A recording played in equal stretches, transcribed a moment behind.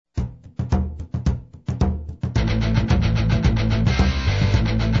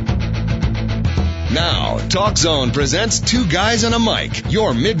Now, Talk Zone presents Two Guys and a Mic,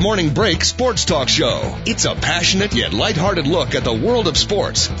 your mid-morning break sports talk show. It's a passionate yet lighthearted look at the world of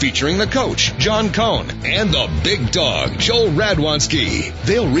sports, featuring the coach, John Cohn, and the Bigg Dogg, Joel Radwanski.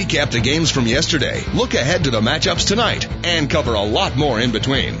 They'll recap the games from yesterday, look ahead to the matchups tonight, and cover a lot more in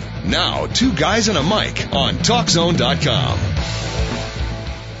between. Now, Two Guys and a Mic on TalkZone.com.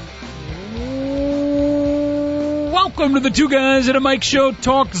 Welcome to the Two Guys and a Mic Show,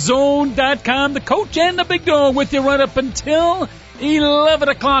 TalkZone.com. The coach and the Bigg Dogg with you right up until 11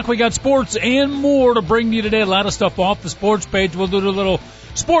 o'clock. We got sports and more to bring you today. A lot of stuff off the sports page. We'll do a little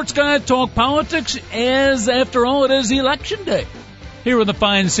sports guide, talk politics, as after all, it is election day here in the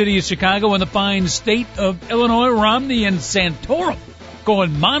fine city of Chicago, in the fine state of Illinois. Romney and Santorum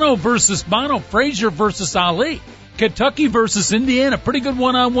going mano versus mano. Frazier versus Ali. Kentucky versus Indiana. Pretty good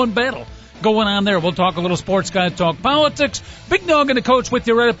one-on-one battle going on there. We'll talk a little sports guys, talk politics. Bigg Dogg and the coach with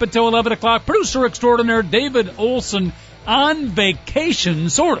you right up until 11 o'clock. Producer extraordinaire David Olson on vacation,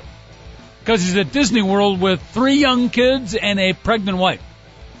 sort of, because he's at Disney World with 3 young kids and a pregnant wife.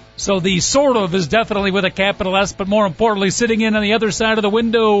 So the sort of is definitely with a capital S, but more importantly, sitting in on the other side of the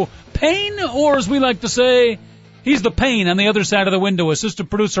window, Payne, or as we like to say, he's the pain on the other side of the window.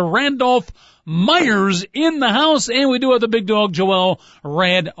 Assistant producer Randolph Myers in the house, and we do have the Bigg Dogg, Joel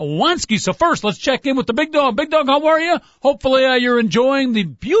Radwanski. So first, let's check in with the Bigg Dogg. Bigg Dogg, how are you? Hopefully you're enjoying the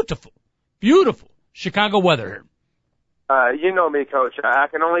beautiful, beautiful Chicago weather here. You know me, Coach. I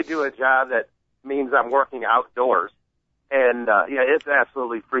can only do a job that means I'm working outdoors. And, it's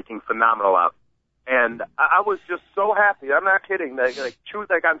absolutely freaking phenomenal out. And I was just so happy. I'm not kidding.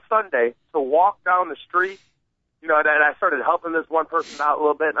 Like on Sunday, to walk down the street, and I started helping this one person out a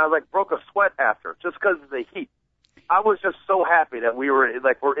little bit, and I broke a sweat after, just because of the heat. I was just so happy that we're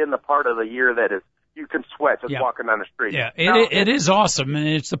in the part of the year that is, you can sweat just walking down the street. Yeah, it is awesome, and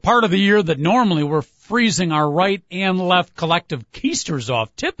it's the part of the year that normally we're freezing our right and left collective keisters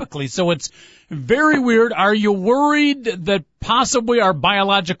off, typically, so it's very weird. Are you worried that possibly our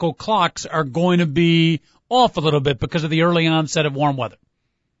biological clocks are going to be off a little bit because of the early onset of warm weather?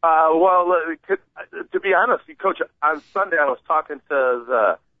 To be honest, Coach, on Sunday I was talking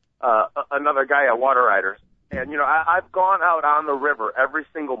to another guy at Water Riders, and, I've gone out on the river every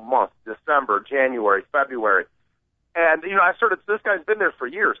single month, December, January, February, and, this guy's been there for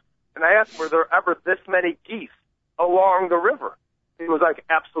years, and I asked, were there ever this many geese along the river? He was like,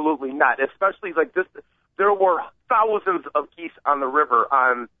 absolutely not, especially this. There were thousands of geese on the river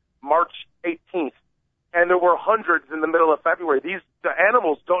on March 18th. And there were hundreds in the middle of February. The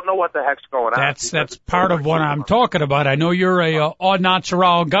animals don't know what the heck's going on. That's part of what I'm talking about. I know you're a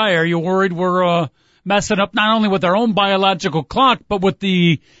all-natural guy. Are you worried we're messing up not only with our own biological clock, but with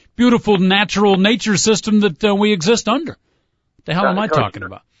the beautiful natural nature system that we exist under? What the hell am I talking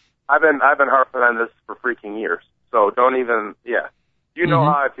about? I've been harping on this for freaking years. So don't even, you know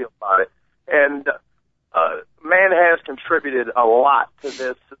how I feel about it. And man has contributed a lot to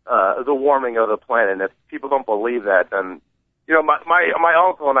this, the warming of the planet. And if people don't believe that, then, my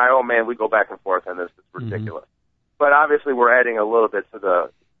uncle and I, we go back and forth on this. It's ridiculous. But obviously we're adding a little bit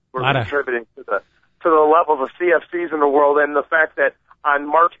we're contributing to the level of the CFCs in the world, and the fact that on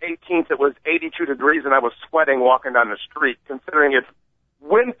March 18th it was 82 degrees and I was sweating walking down the street, considering it's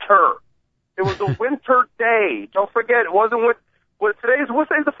winter. It was a winter day. Don't forget, it wasn't what today's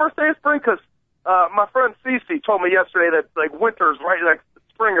the first day of spring, because my friend Cece told me yesterday that winter is right,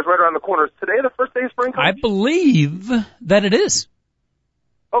 spring is right around the corner. Is today the first day of spring? Coach? I believe that it is.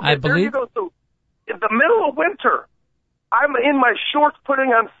 Okay, there you go. So in the middle of winter, I'm in my shorts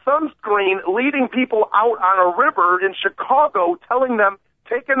putting on sunscreen, leading people out on a river in Chicago, telling them,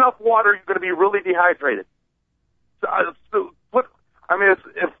 take enough water, you're going to be really dehydrated. If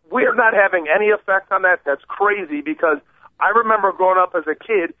we're not having any effect on that, that's crazy, because I remember growing up as a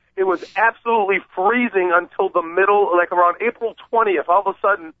kid, it was absolutely freezing until the middle, around April 20th. All of a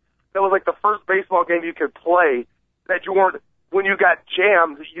sudden, that was the first baseball game you could play that you weren't, when you got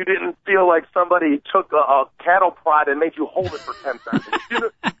jammed, you didn't feel like somebody took a cattle prod and made you hold it for 10 seconds.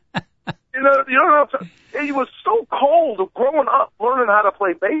 It was so cold growing up, learning how to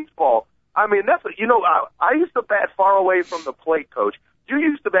play baseball. I used to bat far away from the plate, Coach. You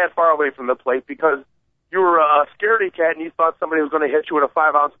used to bat far away from the plate because you were a scaredy cat and you thought somebody was going to hit you with a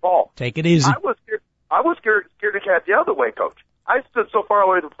 5-ounce ball. Take it easy. I was scaredy cat the other way, Coach. I stood so far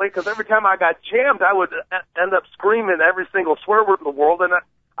away from the plate because every time I got jammed, I would end up screaming every single swear word in the world, and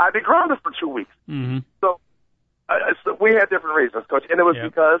I'd be grounded for 2 weeks. Mm-hmm. So we had different reasons, Coach, and it was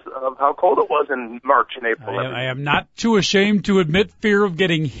because of how cold it was in March and April. I am not too ashamed to admit fear of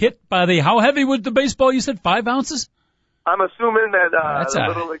getting hit by how heavy was the baseball? You said 5 ounces? I'm assuming that the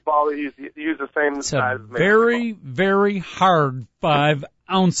Little League ball use the same size. It's a very, very hard 5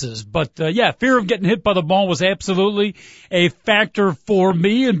 ounces. But, fear of getting hit by the ball was absolutely a factor for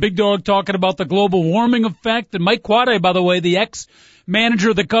me. And Bigg Dogg talking about the global warming effect. And Mike Quade, by the way, the ex-manager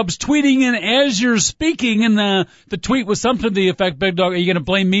of the Cubs, tweeting in as you're speaking. And the tweet was something to the effect, Bigg Dogg, are you going to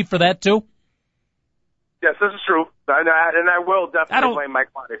blame me for that too? Yes, this is true. And I will definitely blame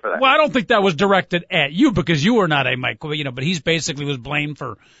Mike Quade for that. Well, I don't think that was directed at you because you were not a Mike, but he's basically was blamed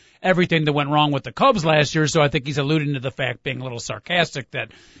for everything that went wrong with the Cubs last year. So I think he's alluding to the fact, being a little sarcastic,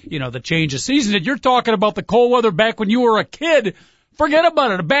 that, the change of season. That you're talking about the cold weather back when you were a kid. Forget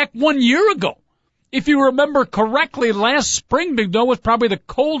about it. Back 1 year ago. If you remember correctly, last spring, Bigg Dogg, was probably the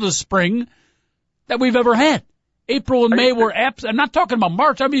coldest spring that we've ever had. April and May were I'm not talking about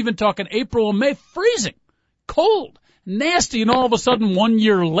March. I'm even talking April and May, freezing. Cold, nasty, and all of a sudden 1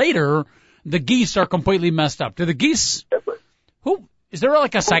 year later, the geese are completely messed up. Do the geese, is there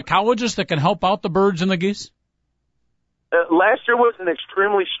like a psychologist that can help out the birds and the geese? Last year was an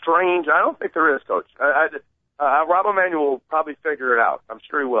extremely strange, I don't think there is, Coach. Rob Emanuel will probably figure it out. I'm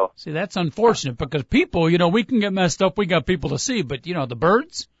sure he will. See, that's unfortunate because people, we can get messed up. We got people to see, but the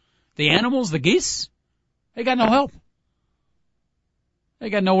birds, the animals, the geese, they got no help. They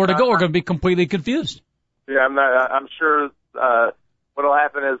got nowhere to go. We're going to be completely confused. Yeah, I'm sure what'll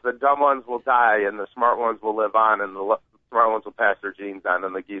happen is the dumb ones will die and the smart ones will live on, and the smart ones will pass their genes on,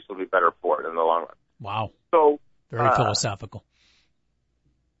 and the geese will be better for it in the long run. Wow. So very philosophical.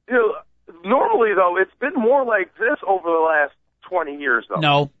 Normally though, it's been more like this over the last 20 years though.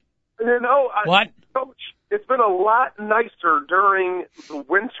 No. What? Coach, it's been a lot nicer during the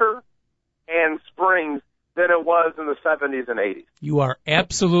winter and springs than it was in the 70s and 80s. You are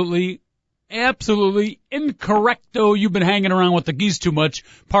absolutely incorrecto. You've been hanging around with the geese too much,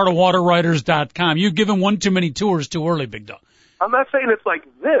 part of waterriders.com. You've given one too many tours too early, Bigg Dogg. I'm not saying it's like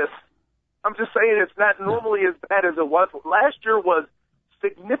this. I'm just saying it's not normally as bad as it was. Last year was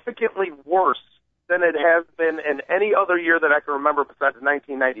significantly worse than it has been in any other year that I can remember besides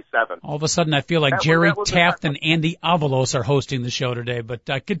 1997. All of a sudden, I feel like Jerry Taft and Andy Avalos are hosting the show today. But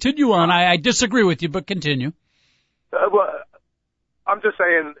continue on. I disagree with you, but continue. Well, I'm just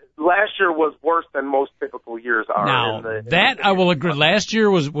saying last year was worse than most typical years are. Now, I will agree. Last year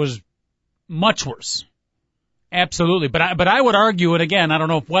was much worse. Absolutely. But I would argue, and again, I don't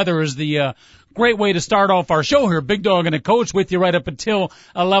know if weather is the great way to start off our show here. Bigg Dogg and a coach with you right up until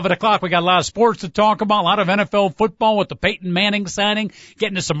 11 o'clock. We got a lot of sports to talk about, a lot of NFL football with the Payton Manning signing,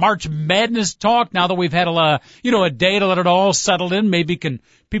 getting to some March Madness talk now that we've had a day to let it all settle in. Maybe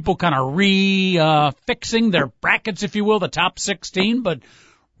people kind of fixing their brackets, if you will, the top 16. But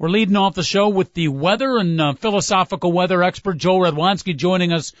we're leading off the show with the weather and philosophical weather expert Joe Radwanski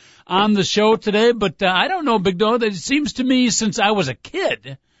joining us on the show today. But I don't know, Bigg Dogg, it seems to me since I was a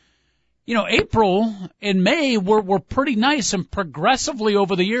kid, April and May were pretty nice, and progressively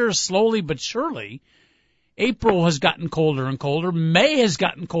over the years, slowly but surely, April has gotten colder and colder. May has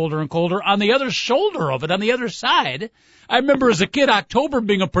gotten colder and colder. On the other shoulder of it, on the other side, I remember as a kid October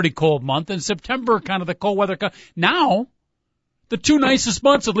being a pretty cold month and September kind of the cold weather. Now, the two nicest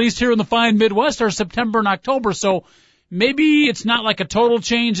months, at least here in the fine Midwest, are September and October. So maybe it's not like a total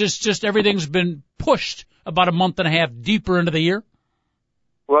change. It's just everything's been pushed about a month and a half deeper into the year.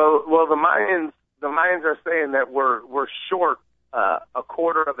 Well, the Mayans are saying that we're short a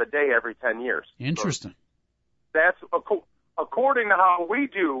quarter of a day every 10 years. Interesting. So that's according to how we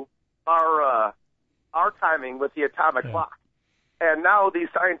do our timing with the atomic clock. And now these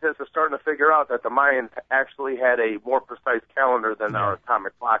scientists are starting to figure out that the Mayans actually had a more precise calendar than our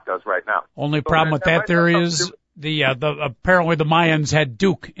atomic clock does right now. Only problem with that theory is apparently the Mayans had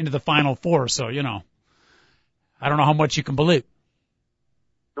Duke into the Final Four, so I don't know how much you can believe.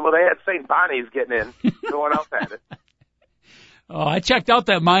 Well, they had St. Bonnie's getting in. No one else had it. Oh, I checked out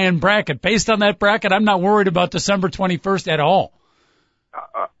that Mayan bracket. Based on that bracket, I'm not worried about December 21st at all.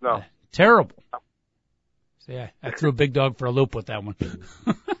 No. Terrible. So, yeah, I threw Bigg Dogg for a loop with that one.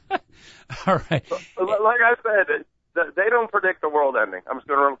 All right. Like I said, they don't predict the world ending. I'm just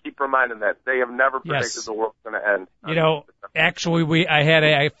going to keep reminding that. They have never predicted the world's going to end. Actually,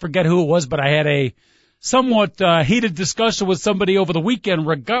 I forget who it was, but I had a somewhat heated discussion with somebody over the weekend.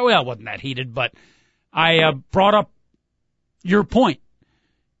 Well, it wasn't that heated, but I brought up your point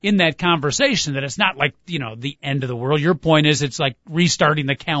in that conversation that it's not like, the end of the world. Your point is it's like restarting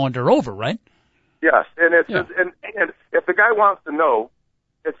the calendar over, right? Yes, and it's and if the guy wants to know,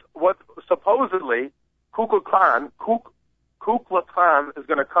 it's what supposedly Kukulkan is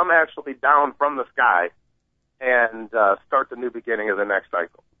going to come actually down from the sky and start the new beginning of the next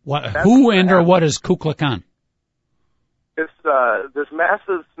cycle. What is Kukulkan? It's this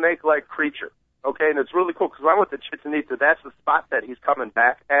massive snake-like creature. Okay, and it's really cool because when I went to Chichen Itza, that's the spot that he's coming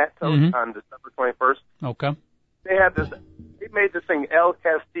back at on December 21st. Okay. They made this thing El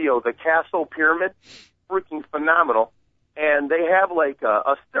Castillo, the Castle Pyramid, freaking phenomenal. And they have like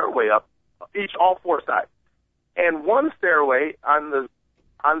a stairway up all four sides. And one stairway on the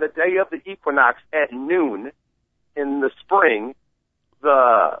day of the equinox at noon in the spring,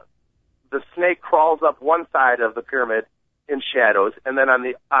 the snake crawls up one side of the pyramid in shadows, and then on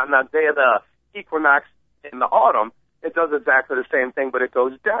the day of the equinox in the autumn, it does exactly the same thing, but it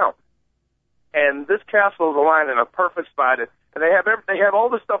goes down. And this castle is aligned in a perfect spot, and they have all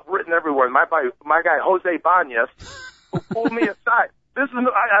this stuff written everywhere. And my guy Jose Bañez, who pulled me aside.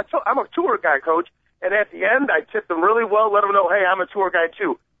 I'm a tour guide, Coach, and at the end I tipped him really well, let him know, hey, I'm a tour guide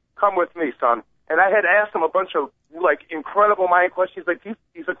too. Come with me, son. And I had asked him a bunch of like incredible Mayan questions.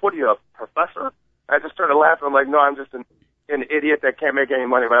 He's like, what are you, a professor? I just started laughing. I'm like, no, I'm just an idiot that can't make any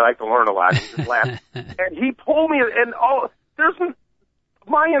money, but I like to learn a lot. He just laughed. And he pulled me, and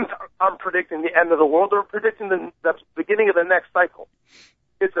Mayans aren't predicting the end of the world. They're predicting the beginning of the next cycle.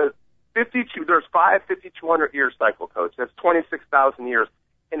 It's there's 5,200-year cycle, Coach. That's 26,000 years.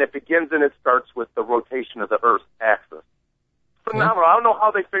 And it begins and it starts with the rotation of the Earth's axis. Phenomenal. I don't know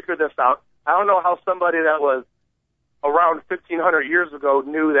how they figured this out. I don't know how somebody that was around 1,500 years ago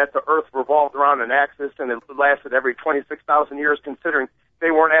knew that the Earth revolved around an axis and it lasted every 26,000 years, considering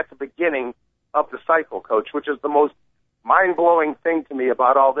they weren't at the beginning of the cycle, Coach, which is the most mind-blowing thing to me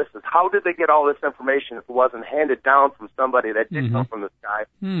about all this is how did they get all this information if it wasn't handed down from somebody that did come from the sky?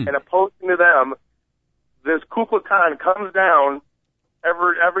 And opposing to them, this Kukulkan comes down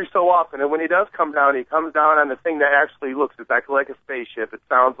every so often, and when he does come down, he comes down on the thing that actually looks exactly like a spaceship. It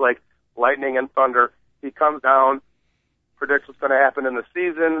sounds like lightning and thunder. He comes down, predicts what's going to happen in the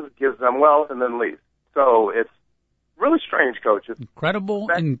season, gives them wealth, and then leaves. So it's really strange, Coach. It's incredible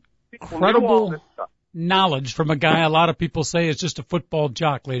knowledge from a guy a lot of people say is just a football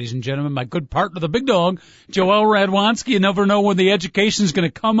jock, ladies and gentlemen. My good partner, the Bigg Dogg, Joel Radwanski. You never know when the education's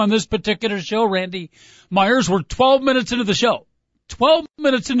going to come on this particular show. Randy Myers, we're 12 minutes into the show. 12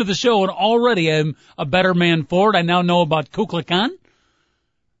 minutes into the show, and already I'm a better man for it. I now know about Kukulkan.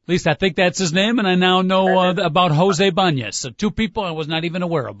 At least I think that's his name, and I now know about Jose Bañez. So two people I was not even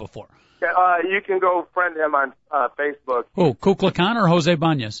aware of before. You can go friend him on Facebook. Oh, Kukulkan or Jose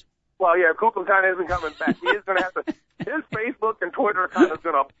Bañez? Well, yeah, Kukulkan isn't coming back. He is going to have to. His Facebook and Twitter account is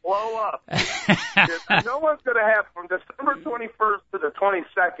going to blow up. No one's going to have from December 21st to the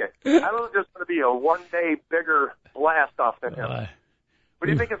 22nd. I don't know if there's going to be a one-day bigger blast off than him. What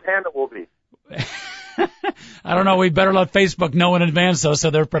do you think his handle will be? I don't know. We better let Facebook know in advance, though,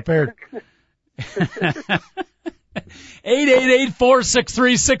 so they're prepared.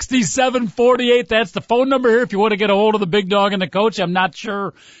 888-463-6748. That's the phone number here if you want to get a hold of the Bigg Dogg and the coach. I'm not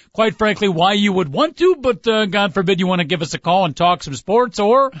sure, quite frankly, why you would want to, but God forbid you want to give us a call and talk some sports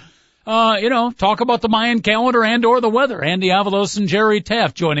or, talk about the Mayan calendar and or the weather. Andy Avalos and Jerry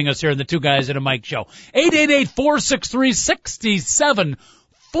Taft joining us here in the Two Guys at a Mic show.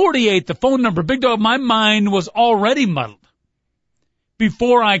 888-463-6748, the phone number. Bigg Dogg, my mind was already muddled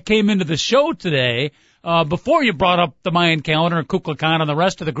before I came into the show today. Before you brought up the Mayan calendar and Kukulkan and the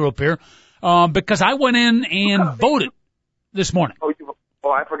rest of the group here, because I went in and voted this morning. I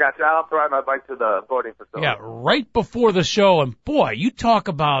forgot to. I'll throw my bike to the voting facility. Yeah, right before the show. And boy, you talk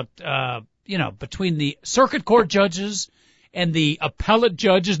about, between the circuit court judges and the appellate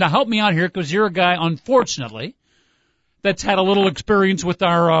judges. Now help me out here because you're a guy, unfortunately, that's had a little experience with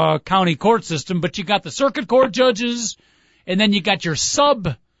our county court system. But you got the circuit court judges, and then you got your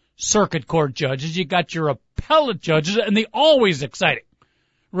circuit court judges, you got your appellate judges, and the always exciting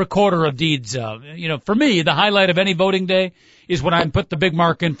recorder of deeds. For me, the highlight of any voting day is when I put the big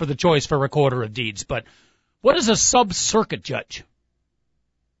mark in for the choice for recorder of deeds. But what is a sub-circuit judge?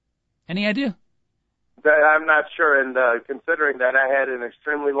 Any idea? I'm not sure, and considering that I had an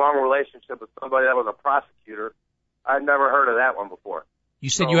extremely long relationship with somebody that was a prosecutor, I'd never heard of that one before. You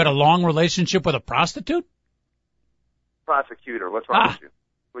said you had a long relationship with a prostitute? Prosecutor. What's wrong with you?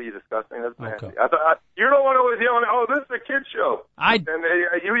 What are you discussing? That's nasty. Okay. I thought, you're the one who was yelling, this is a kid's show. And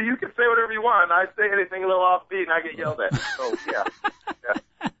you can say whatever you want. I say anything a little offbeat, and I get yelled at. So, yeah.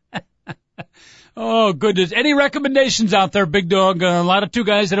 Oh, goodness. Any recommendations out there, Bigg Dogg? A lot of Two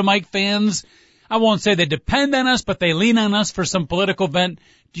Guys at a Mic fans. I won't say they depend on us, but they lean on us for some political vent.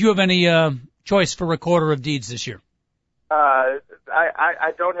 Do you have any choice for recorder of deeds this year? I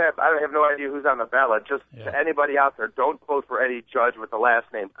don't have no idea who's on the ballot. Just to anybody out there, don't vote for any judge with the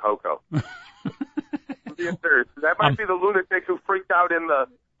last name Coco. I'm being serious. That might be the lunatic who freaked out in the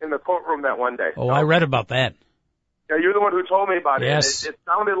courtroom that one day. Oh, I read about that. Yeah, you're the one who told me about Yes. it. It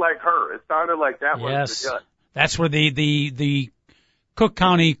sounded like her. It sounded like that was the judge. That's where the Cook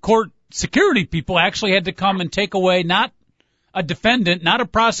County Court security people actually had to come and take away not a defendant, not a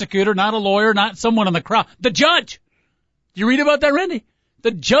prosecutor, not a lawyer, not someone in the crowd, the judge. You read about that, Randy?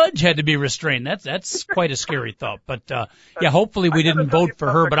 The judge had to be restrained. That's quite a scary thought. But yeah, hopefully we didn't vote for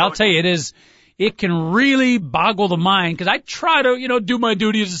her. But I'll tell you, it can really boggle the mind, because I try to, do my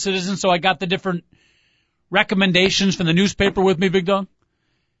duty as a citizen. So I got the different recommendations from the newspaper with me, Bigg Dogg.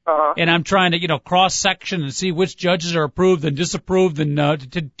 Uh-huh. And I'm trying to, cross section and see which judges are approved and disapproved, and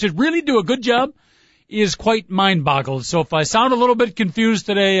to really do a good job is quite mind-boggled. So if I sound a little bit confused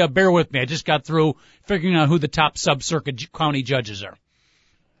today, bear with me. I just got through figuring out who the top sub-circuit county judges are.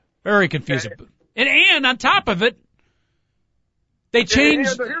 Very confusing. And on top of it, they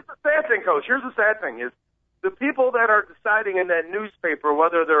changed. Here's the sad thing, Coach. Here's the sad thing is the people that are deciding in that newspaper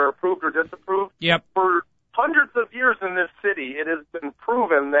whether they're approved or disapproved. Yep. For hundreds of years in this city, it has been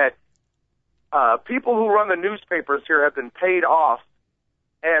proven that people who run the newspapers here have been paid off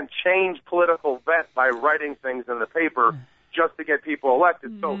and changed political bent by writing things in the paper just to get people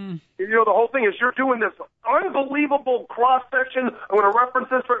elected. So, the whole thing is you're doing this unbelievable cross-section. I'm going to reference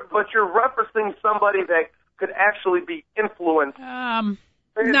this, but you're referencing somebody that could actually be influenced.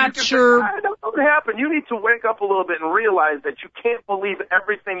 Not sure. That doesn't happen. You need to wake up a little bit and realize that you can't believe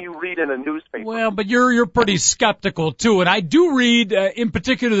everything you read in a newspaper. Well, but you're pretty skeptical, too. And I do read, in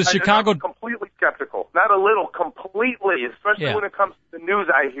particular, the Chicago... I'm completely skeptical. Not a little, completely, especially when it comes to the news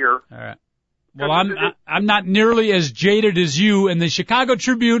I hear. All right. Well, I'm not nearly as jaded as you, and the Chicago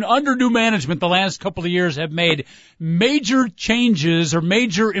Tribune, under new management the last couple of years, have made major changes or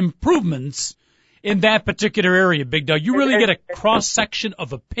major improvements in that particular area, Bigg Dogg. You really get a cross-section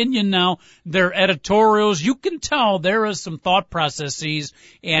of opinion now. Their editorials, you can tell there is some thought processes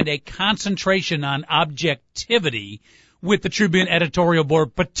and a concentration on objectivity with the Tribune editorial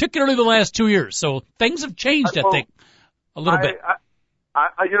board, particularly the last 2 years. So things have changed, I think, a little bit.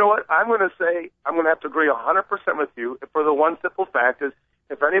 You know what? I'm going to have to agree 100% with you for the one simple fact is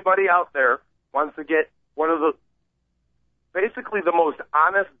if anybody out there wants to get one of basically the most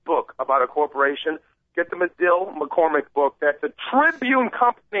honest book about a corporation, get the Medill McCormick book that the Tribune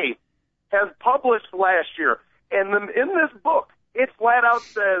Company has published last year. And in this book, it flat out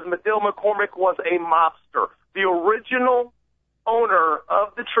says Medill McCormick was a mobster. The original owner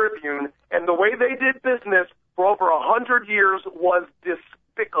of the Tribune and the way they did business for over 100 years was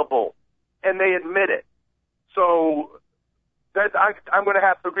despicable, and they admit it. So that I'm going to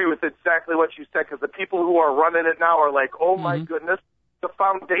have to agree with exactly what you said, because the people who are running it now are like, oh, my goodness, the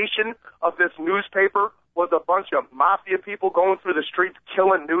foundation of this newspaper was a bunch of mafia people going through the streets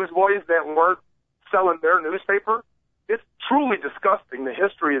killing newsboys that weren't selling their newspaper. It's truly disgusting, the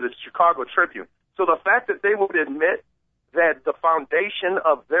history of the Chicago Tribune. So the fact that they would admit that the foundation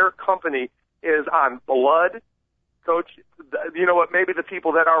of their company is on blood, Coach, you know what, maybe the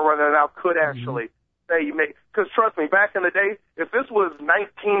people that are running it out could actually say, because trust me, back in the day, if this was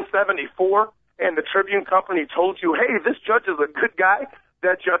 1974 and the Tribune Company told you, hey, this judge is a good guy,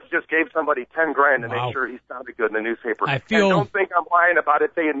 that judge just gave somebody $10,000 to make sure he sounded good in the newspaper. And don't think I'm lying about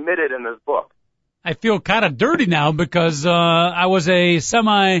it. They admit it in this book. I feel kind of dirty now because I was a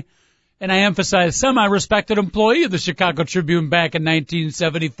and I emphasize semi-respected employee of the Chicago Tribune back in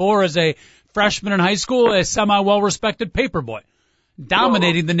 1974 as a freshman in high school, a semi-well-respected paper boy,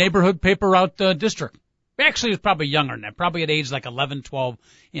 dominating the neighborhood paper route district. Actually, he was probably younger than that, probably at age like 11, 12,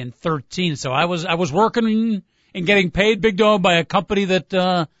 and 13. So I was working and getting paid, Bigg Dogg, by a company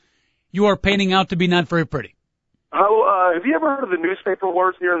that you are painting out to be not very pretty. Have you ever heard of the newspaper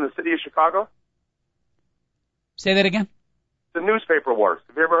wars here in the city of Chicago? Say that again? The newspaper wars.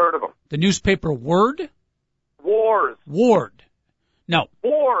 Have you ever heard of them? The newspaper word? Wars. Ward. No.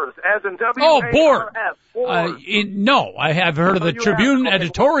 Wars, as in W-A-R-S. Oh, board. Wars. No, I have heard of the Tribune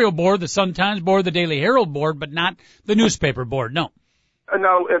editorial board, the Sun-Times board, the Daily Herald board, but not the newspaper board, no.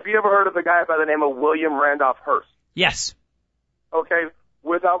 No, have you ever heard of a guy by the name of William Randolph Hearst? Yes. Okay,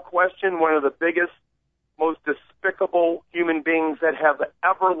 without question, one of the biggest, most despicable human beings that have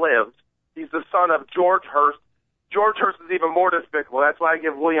ever lived. He's the son of George Hearst. George Hearst is even more despicable. That's why I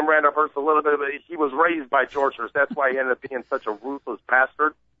give William Randolph Hearst a little bit of it. He was raised by George Hearst. That's why he ended up being such a ruthless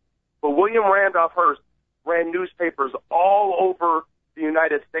bastard. But William Randolph Hearst ran newspapers all over the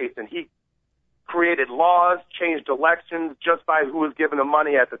United States, and he created laws, changed elections just by who was giving him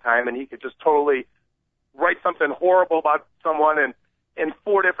money at the time, and he could just totally write something horrible about someone in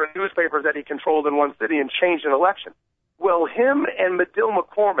 4 different newspapers that he controlled in one city and change an election. Well, him and Medill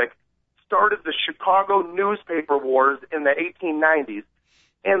McCormick started the Chicago newspaper wars in the 1890s,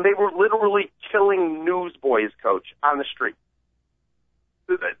 and they were literally killing newsboys, Coach, on the street.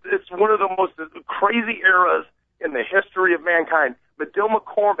 It's one of the most crazy eras in the history of mankind. Medill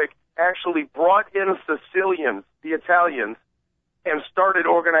McCormick actually brought in Sicilians, the Italians, and started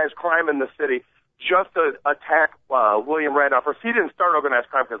organized crime in the city just to attack William Randolph Hearst. He didn't start organized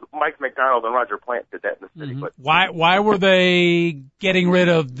crime because Mike McDonald and Roger Plant did that in the city. But why were they getting rid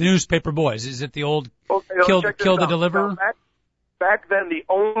of the newspaper boys? Is it the old kill the deliverer? Back then, the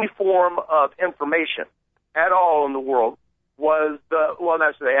only form of information at all in the world was not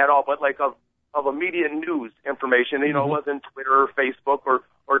necessarily at all, but like of immediate news information. You know, it wasn't Twitter or Facebook or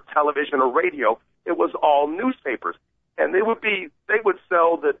television or radio. It was all newspapers. And they would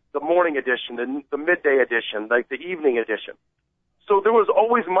sell the morning edition, the midday edition, like the evening edition. So there was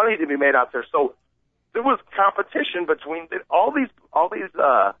always money to be made out there. So there was competition between all these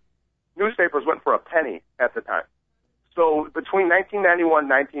newspapers went for a penny at the time. So between 1891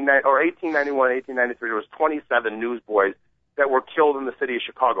 and 1893, there was 27 newsboys that were killed in the city of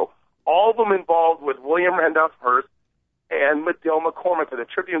Chicago. All of them involved with William Randolph Hearst and Medill McCormick of the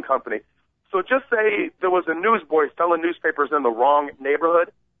Tribune Company. So just say there was a newsboy selling newspapers in the wrong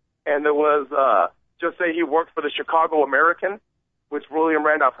neighborhood, and there was, just say he worked for the Chicago American, which William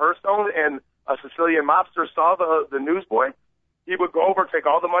Randolph Hearst owned, and a Sicilian mobster saw the newsboy. He would go over, take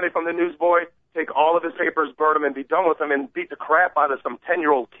all the money from the newsboy, take all of his papers, burn them, and be done with them, and beat the crap out of some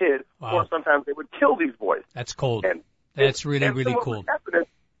 10-year-old kid. Wow. Or sometimes they would kill these boys. That's cold. That's really cool.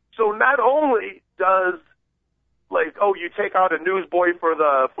 So not only does, like, you take out a newsboy for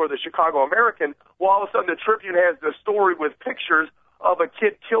the Chicago American, well, all of a sudden the Tribune has the story with pictures of a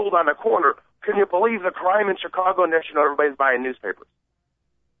kid killed on a corner. Can you believe the crime in Chicago? Next, you know, everybody's buying newspapers.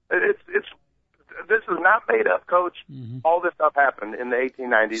 This is not made up, Coach. All this stuff happened in the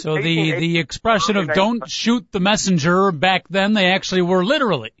 1890s. So the expression of "don't shoot the messenger" back then, they actually were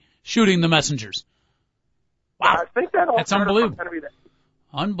literally shooting the messengers. Wow, I think that's unbelievable.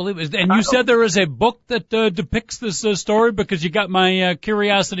 Unbelievable. And you said there is a book that depicts this story, because you got my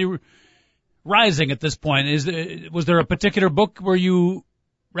curiosity rising at this point. Was there a particular book where you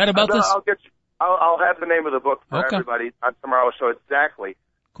read about this? I'll have the name of the book for everybody on tomorrow's show. Exactly.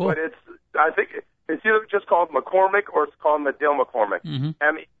 Cool. But I think it's either just called McCormick or it's called Medill McCormick.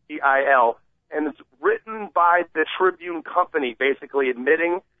 MEIL. And it's written by the Tribune Company, basically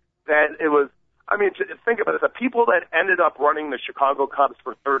admitting that it was, I mean, think about it. The people that ended up running the Chicago Cubs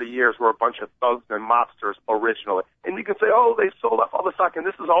for 30 years were a bunch of thugs and mobsters originally. And you can say, they sold off all the stock, and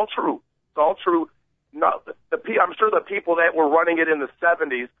this is all true. It's all true. No, I'm sure the people that were running it in the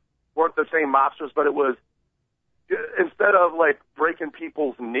 70s weren't the same mobsters, but it was, instead of, like, breaking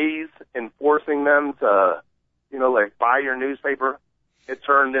people's knees and forcing them to, like, buy your newspaper, it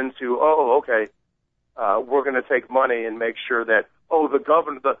turned into, we're going to take money and make sure that, the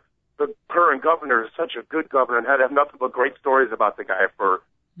governor, the current governor is such a good governor and had to have nothing but great stories about the guy for,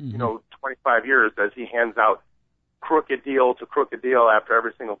 25 years as he hands out crooked deal to crooked deal after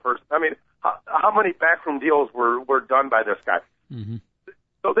every single person. I mean, how many backroom deals were done by this guy?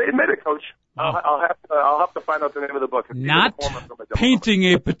 So they admit it, Coach. Wow. I'll have to find out the name of the book. Not painting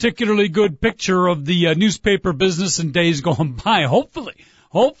a particularly good picture of the newspaper business in days gone by. Hopefully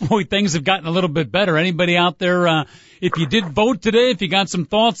things have gotten a little bit better. Anybody out there, if you did vote today, if you got some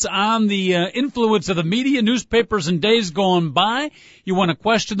thoughts on the influence of the media, newspapers in days gone by, you want to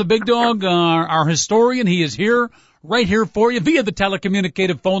question the Bigg Dogg, our historian, he is here, right here for you via the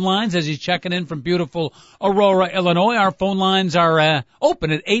telecommunicative phone lines as he's checking in from beautiful Aurora, Illinois. Our phone lines are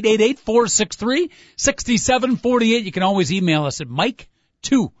open at 888-463-6748. You can always email us at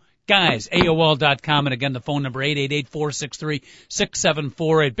Mike2guys@AOL.com. And again, the phone number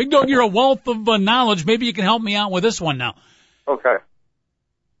 888-463-6748. Bigg Dogg, you're a wealth of knowledge. Maybe you can help me out with this one now. Okay.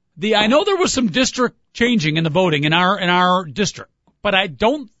 I know there was some district changing in the voting in our district, but I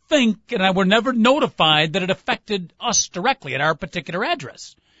don't think, and I were never notified that it affected us directly at our particular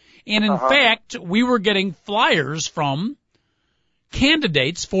address. And in fact, we were getting flyers from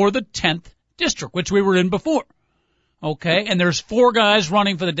candidates for the 10th district, which we were in before. Okay, and there's 4 guys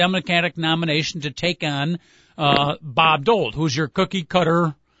running for the Democratic nomination to take on Bob Dole, who's your cookie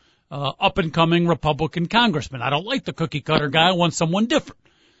cutter, up-and-coming Republican congressman. I don't like the cookie cutter guy. I want someone different.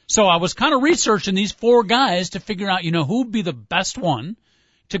 So I was kind of researching these 4 guys to figure out, who'd be the best one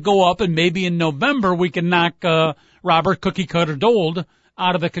to go up, and maybe in November we can knock Robert Cookie Cutter Dole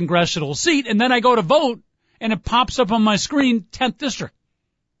out of the congressional seat. And then I go to vote, and it pops up on my screen, 10th district.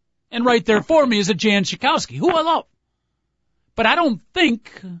 And right there for me is a Jan Schakowsky, who I love. But I don't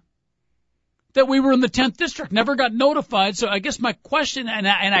think that we were in the 10th district. Never got notified. So I guess my question,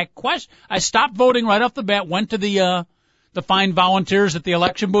 I stopped voting right off the bat, went to the the fine volunteers at the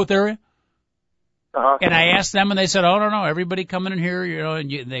election booth area. Uh-huh. And I asked them, and they said, "Oh, no, everybody coming in here,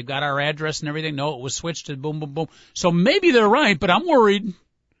 and they've got our address and everything. No, it was switched to boom, boom, boom." So maybe they're right, but I'm worried.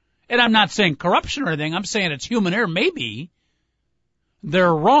 And I'm not saying corruption or anything. I'm saying it's human error. Maybe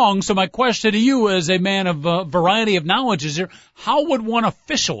they're wrong. So my question to you, as a man of a variety of knowledge, is here: how would one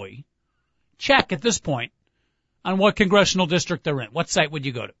officially check at this point on what congressional district they're in? What site would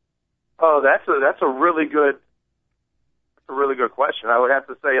you go to? Oh, that's a really good question. I would have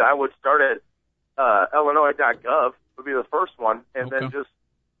to say I would start at Illinois.gov would be the first one, and then just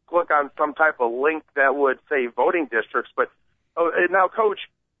click on some type of link that would say voting districts. But now, Coach,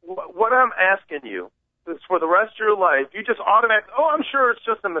 what I'm asking you is for the rest of your life, you just automatically, I'm sure it's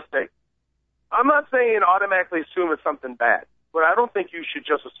just a mistake. I'm not saying automatically assume it's something bad, but I don't think you should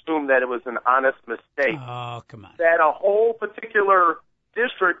just assume that it was an honest mistake. Oh, come on. That a whole particular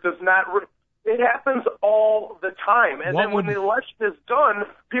district does not it happens all the time. And then when the election is done,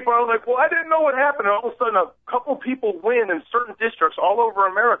 people are like, well, I didn't know what happened. And all of a sudden, a couple people win in certain districts all over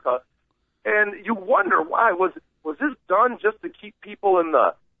America. And you wonder why. Was this done just to keep people in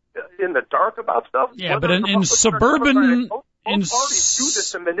the dark about stuff? Yeah, but in suburban... Both parties do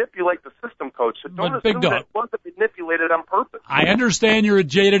this to manipulate the system, Coach. So don't assume that it wasn't manipulated on purpose. I understand you're a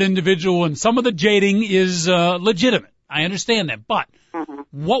jaded individual, and some of the jading is legitimate. I understand that. But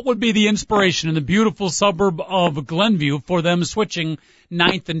what would be the inspiration in the beautiful suburb of Glenview for them switching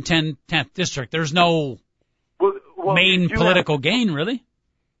 9th and 10th district? There's no main political gain, really.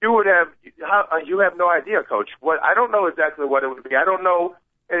 You have no idea, Coach. I don't know exactly what it would be. I don't know,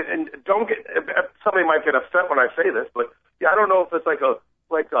 and don't get, somebody might get upset when I say this, but I don't know if it's like a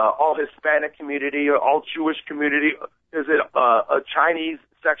all Hispanic community or all Jewish community. Is it a Chinese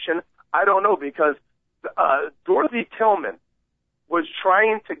section? I don't know, because Dorothy Tillman was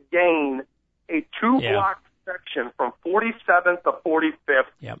trying to gain a 2-block section from 47th to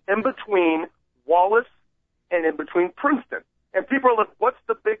 45th in between Wallace and in between Princeton. And people are like, what's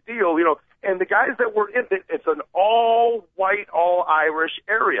the big deal? And the guys that were in it, it's an all-white, all-Irish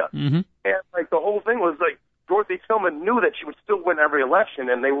area. Mm-hmm. And, the whole thing was, Dorothy Tillman knew that she would still win every election,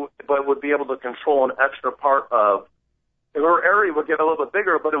 but would be able to control an extra part of her area would get a little bit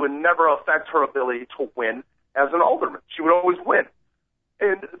bigger, but it would never affect her ability to win as an alderman. She would always win.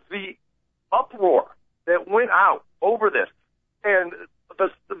 And the uproar that went out over this, and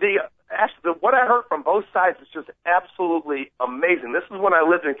what I heard from both sides is just absolutely amazing. This is when I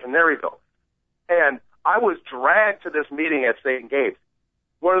lived in Canaryville, and I was dragged to this meeting at St. Gabe's,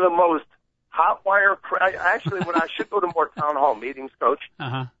 one of the most hot wire. Actually, when I should go to more town hall meetings, Coach.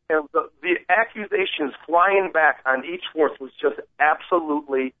 Uh-huh. And the accusations flying back on each force was just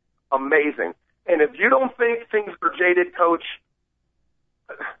absolutely amazing. And if you don't think things are jaded, Coach,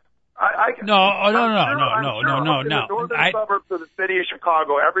 No. In the northern suburbs of the city of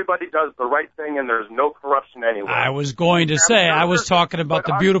Chicago, everybody does the right thing, and there's no corruption anywhere. I was going to say, I was talking about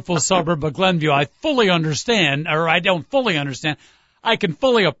the beautiful suburb of Glenview. I fully understand, or I don't fully understand. I can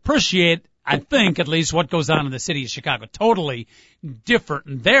fully appreciate, I think, at least what goes on in the city of Chicago. Totally different.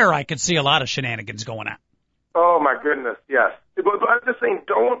 And there I could see a lot of shenanigans going on. Oh, my goodness, yes. But I'm just saying,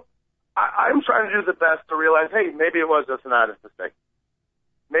 I'm trying to do the best to realize, hey, maybe it was just an honest mistake.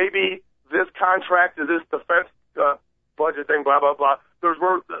 Maybe this contract is this defense budget thing, blah, blah, blah. It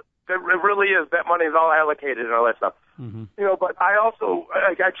really is. That money is all allocated and all that stuff. Mm-hmm. But I also,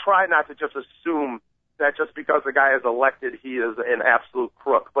 I try not to just assume that just because the guy is elected, he is an absolute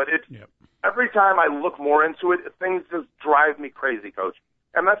crook. But every time I look more into it, things just drive me crazy, Coach.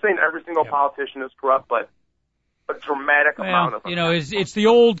 I'm not saying every single politician is corrupt, but a dramatic amount of them. It's the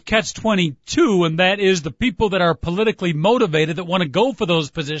old catch-22, and that is the people that are politically motivated that want to go for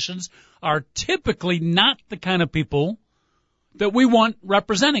those positions are typically not the kind of people that we want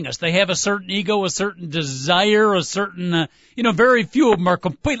representing us. They have a certain ego, a certain desire, a certain, very few of them are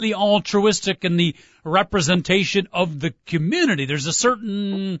completely altruistic in the representation of the community. There's a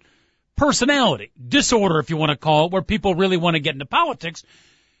certain personality, disorder, if you want to call it, where people really want to get into politics.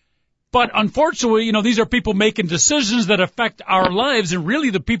 But unfortunately, these are people making decisions that affect our lives, and really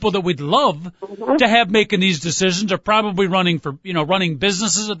the people that we'd love to have making these decisions are probably running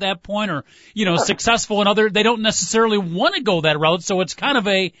businesses at that point, or, successful in other, they don't necessarily want to go that route. So it's kind of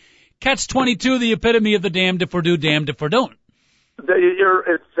a catch-22, the epitome of the damned if we do, damned if we don't. You're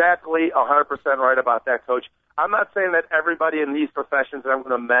exactly 100% right about that, Coach. I'm not saying that everybody in these professions that I'm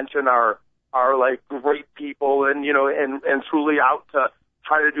going to mention are like great people and truly out to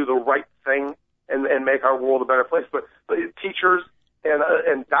try to do the right thing and make our world a better place. But teachers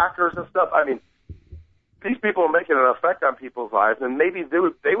and doctors and stuff, I mean, these people are making an effect on people's lives, and maybe they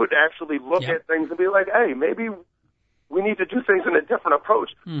would actually look at things and be like, hey, maybe we need to do things in a different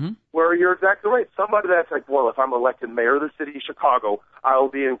approach. Where you're exactly right. Somebody that's like, well, if I'm elected mayor of the city of Chicago, I'll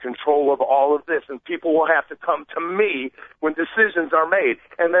be in control of all of this, and people will have to come to me when decisions are made,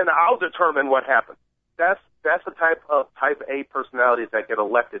 and then I'll determine what happens. That's the type A personalities that get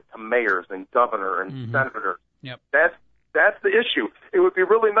elected to mayors and governor and senators. Yep. That's the issue. It would be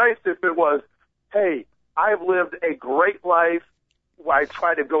really nice if it was, hey, I've lived a great life. I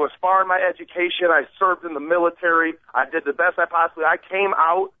tried to go as far in my education. I served in the military. I did the best I possibly. I came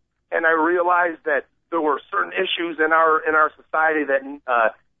out and I realized that there were certain issues in our society that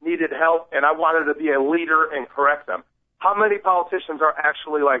needed help, and I wanted to be a leader and correct them. How many politicians are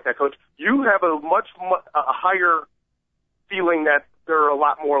actually like that, Coach? You have a much higher feeling that there are a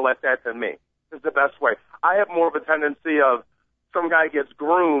lot more like that than me. Is the best way. I have more of a tendency of some guy gets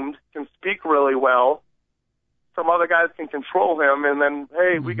groomed, can speak really well. Some other guys can control him, and then,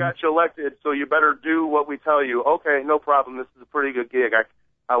 hey, we got you elected, so you better do what we tell you. Okay, no problem. This is a pretty good gig.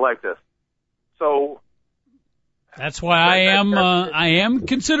 I like this. So that's why I am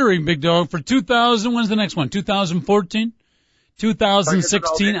considering, Bigg Dogg, for 2000. When's the next one? 2014,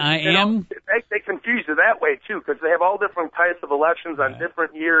 2016. They confuse you that way too, because they have all different types of elections on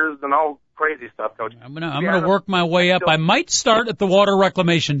different years and all crazy stuff, Coach. I'm gonna work my way up. I might start at the Water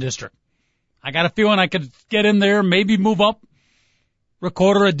Reclamation District. I got a feeling I could get in there, maybe move up.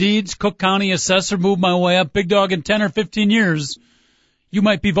 Recorder of Deeds, Cook County Assessor, move my way up. Bigg Dogg, in 10 or 15 years, you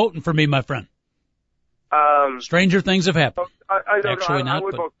might be voting for me, my friend. Stranger things have happened. I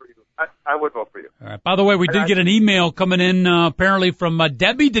would vote for you. I would vote for you. All right. By the way, we did get an email coming in, apparently from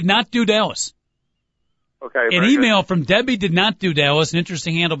Debbie Did Not Do Dallas. Okay. An email from Debbie Did Not Do Dallas, an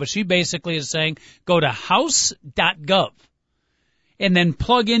interesting handle, but she basically is saying go to house.gov and then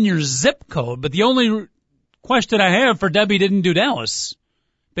plug in your zip code. But the only question I have for Debbie Didn't Do Dallas,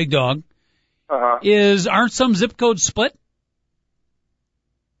 Bigg Dogg, is aren't some zip codes split?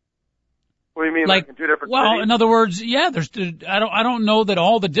 What do you mean, like in two different cities? In other words, yeah, I don't know that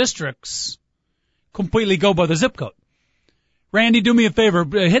all the districts completely go by the zip code. Randy, do me a favor,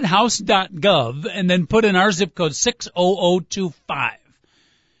 hit house.gov and then put in our zip code 60025.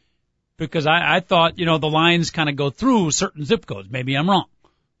 Because I thought, the lines kind of go through certain zip codes. Maybe I'm wrong.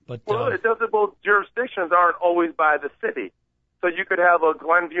 But it doesn't. Both jurisdictions aren't always by the city. So you could have a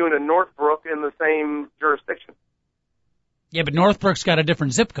Glenview and a Northbrook in the same jurisdiction. Yeah, but Northbrook's got a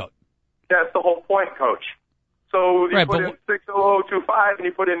different zip code. That's the whole point, Coach. So you put in 60025 and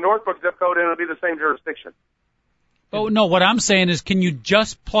you put in Northbrook zip code and it'll be the same jurisdiction. Oh, no, what I'm saying is can you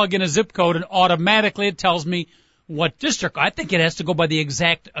just plug in a zip code and automatically it tells me what district? I think it has to go by the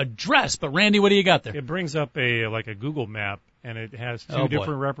exact address. But, Randy, what do you got there? It brings up a Google map, and it has two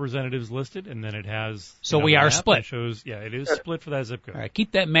different representatives listed, and then it has... So we are split. It shows, it is split for that zip code. All right,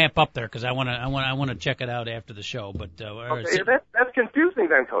 keep that map up there because I want to check it out after the show. But that's confusing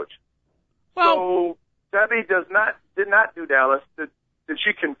then, Coach. Well, so Debbie did not do Dallas. Did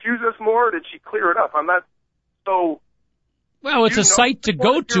she confuse us more, or did she clear it up? I'm not so... Well, it's a site to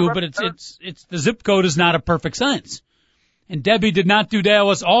go to, but it's the zip code is not a perfect science. And Debbie Did Not Do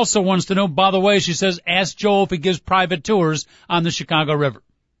Dallas also wants to know, by the way, she says, ask Joe if he gives private tours on the Chicago River.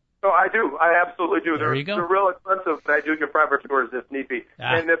 No, I do. I absolutely do. There you go. They're real expensive, but I do give private tours if need be.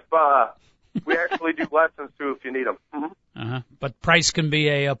 And if we actually do lessons, too, if you need them. But price can be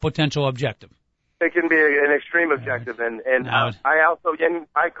a potential objective. It can be an extreme objective, and I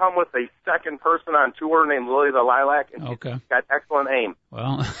come with a second person on tour named Lily the Lilac, and she's got excellent aim.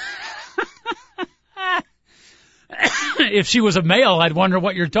 Well, if she was a male, I'd wonder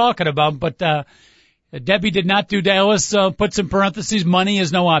what you're talking about. But Debbie Did Not Do Dallas puts in parentheses, money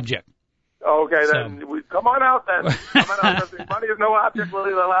is no object. Okay, then come on out then. Come on out. Money is no object.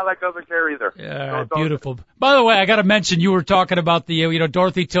 Lily the Lilac doesn't care either. Yeah, beautiful. By the way, I got to mention you were talking about the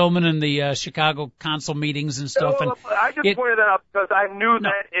Dorothy Tillman and the Chicago council meetings and stuff. And I just pointed that out because I knew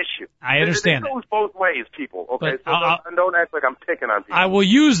that issue. I understand. It goes both ways, people. Okay, don't act like I'm picking on people. I will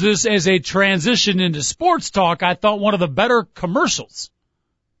use this as a transition into sports talk. I thought one of the better commercials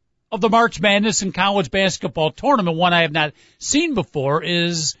of the March Madness and college basketball tournament, one I have not seen before,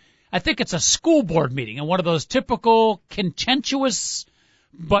 is I think it's a school board meeting, and one of those typical contentious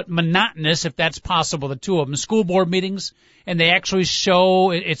but monotonous, if that's possible, the two of them, school board meetings, and they actually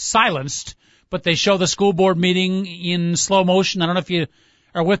show, it's silenced, but they show the school board meeting in slow motion. I don't know if you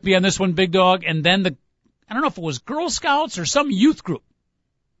are with me on this one, Bigg Dogg, and then I don't know if it was Girl Scouts or some youth group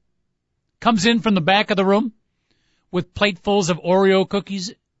comes in from the back of the room with platefuls of Oreo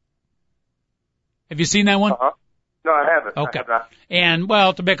cookies. Have you seen that one? No, I haven't. Okay. I have not. And,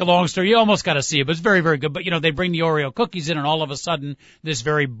 well, to make a long story, you almost got to see it, but it's very, very good. But, they bring the Oreo cookies in, and all of a sudden, this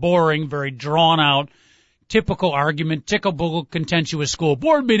very boring, very drawn-out typical argument, typical contentious school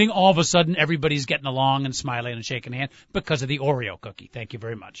board meeting. All of a sudden, everybody's getting along and smiling and shaking hands because of the Oreo cookie. Thank you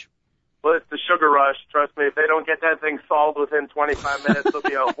very much. Well, it's the sugar rush. Trust me, if they don't get that thing solved within 25 minutes, it'll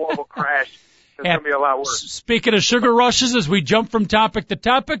be a horrible crash. It's going to be a lot worse. Speaking of sugar rushes, as we jump from topic to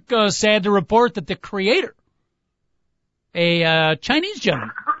topic, sad to report that the creator, a Chinese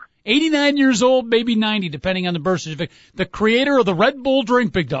gentleman, 89 years old, maybe 90, depending on the birth certificate, the creator of the Red Bull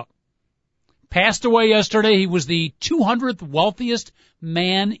drink, Bigg Dogg, passed away yesterday. He was the 200th wealthiest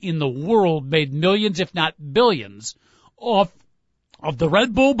man in the world, made millions, if not billions, off of the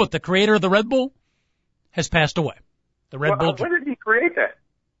Red Bull, but the creator of the Red Bull has passed away. The Red Bull drink. When did he create that?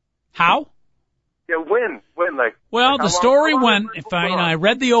 How? Yeah, when? Well, the story went, I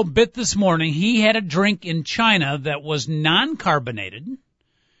read the old bit this morning, he had a drink in China that was non-carbonated,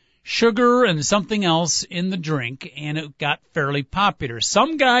 sugar and something else in the drink, and it got fairly popular.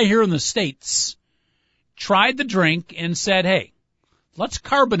 Some guy here in the States tried the drink and said, hey, let's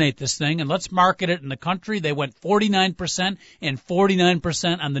carbonate this thing and let's market it in the country. They went 49% and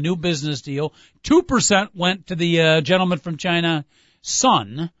 49% on the new business deal. 2% went to the gentleman from China,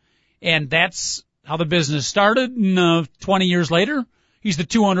 Sun, and that's how the business started. And 20 years later, he's the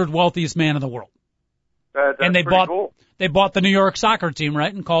 200th wealthiest man in the world. And they bought cool. They bought the New York soccer team,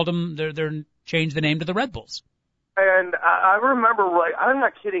 right, and called them. They're changed the name to the Red Bulls. And I remember, I'm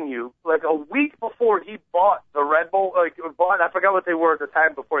not kidding you, a week before he bought the Red Bull, I forgot what they were at the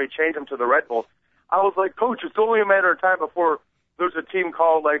time before he changed them to the Red Bulls. I was like, Coach, it's only a matter of time before there's a team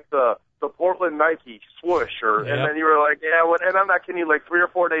called the Portland Nike Swoosh, and then you were like, yeah, and I'm not kidding you, 3 or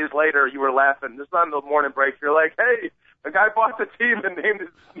 4 days later, you were laughing. This is on the morning break. You're like, hey, the guy bought the team and named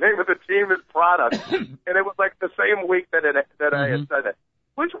the name of the team his product, and it was the same week that I had said it.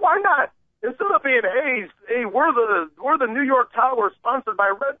 Which, why not? Instead of being, hey, we're the New York Tower sponsored by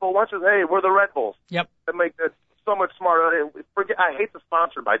Red Bull, why don't you say, hey, we're the Red Bulls? Yep. That make that so much smarter. I hate the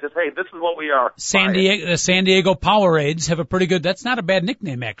sponsor by. Just, hey, this is what we are. The San Diego Powerades have a pretty good, that's not a bad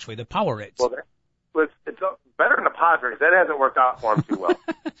nickname, actually, the Powerades. Well, it's better than the Padres. That hasn't worked out for them too well.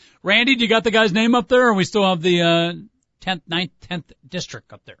 Randy, do you got the guy's name up there, or we still have the 10th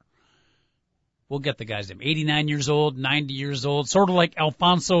district up there? We'll get the guy's name. 89 years old, 90 years old, sort of like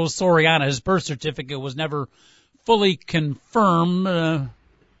Alfonso Soriano. His birth certificate was never fully confirmed.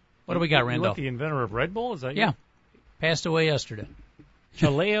 What do we got, Randall? The inventor of Red Bull? Is that you? Yeah. Passed away yesterday.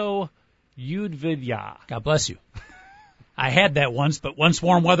 Chaleo Udvidya. God bless you. I had that once, but once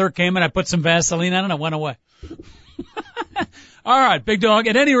warm weather came and I put some Vaseline on it, it went away. All right, Bigg Dogg.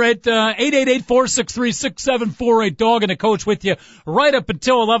 At any rate, 888-463-6748. Dog and the coach with you right up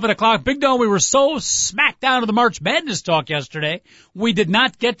until 11 o'clock. Bigg Dogg, we were so smacked down to the March Madness talk yesterday, we did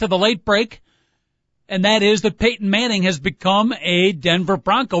not get to the late break, and that is that Payton Manning has become a Denver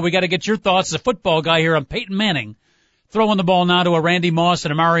Bronco. We got to get your thoughts as a football guy here on Payton Manning, throwing the ball now to a Randy Moss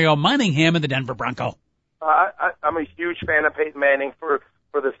and a Mario Manningham in the Denver Bronco. I'm a huge fan of Payton Manning for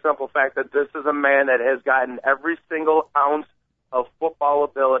the simple fact that this is a man that has gotten every single ounce of football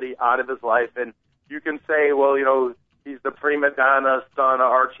ability out of his life. And you can say, well, he's the prima donna son of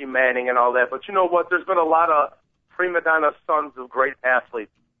Archie Manning and all that. But you know what? There's been a lot of prima donna sons of great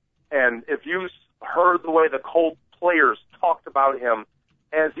athletes. And if you heard the way the Colts players talked about him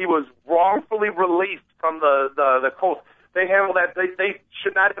as he was wrongfully released from the Colts, they handled that. They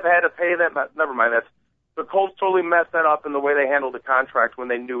should not have had to pay that. Never mind. The Colts totally messed that up in the way they handled the contract when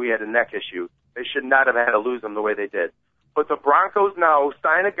they knew he had a neck issue. They should not have had to lose him the way they did. But the Broncos now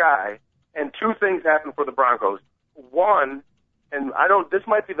sign a guy, and two things happen for the Broncos. One, and this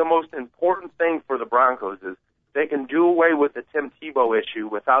might be the most important thing for the Broncos, is they can do away with the Tim Tebow issue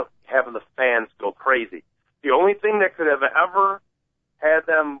without having the fans go crazy. The only thing that could have ever had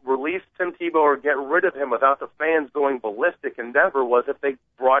them release Tim Tebow or get rid of him without the fans going ballistic in Denver was if they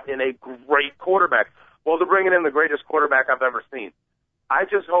brought in a great quarterback. Well, they're bringing in the greatest quarterback I've ever seen. I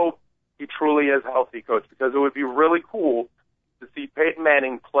just hope he truly is healthy, Coach, because it would be really cool to see Payton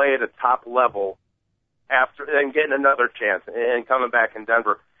Manning play at a top level after and getting another chance and coming back in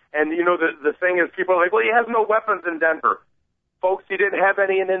Denver. And, the thing is, people are like, well, he has no weapons in Denver. Folks, he didn't have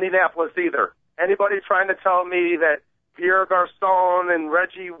any in Indianapolis either. Anybody trying to tell me that Pierre Garçon and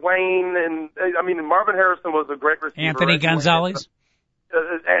Reggie Wayne Marvin Harrison was a great receiver. Anthony Gonzalez?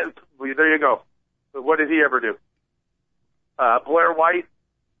 And there you go. What did he ever do? Blair White,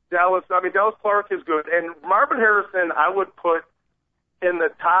 Dallas Clark is good. And Marvin Harrison, I would put in the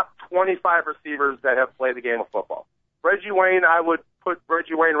top 25 receivers that have played the game of football. Reggie Wayne, I would put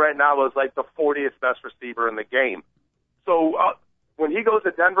Reggie Wayne right now as the 40th best receiver in the game. So when he goes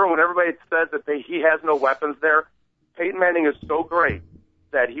to Denver, when everybody says that he has no weapons there, Payton Manning is so great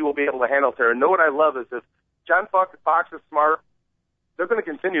that he will be able to handle it there. And know what I love is John Fox is smart. They're going to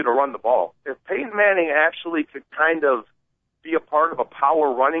continue to run the ball. If Payton Manning actually could kind of be a part of a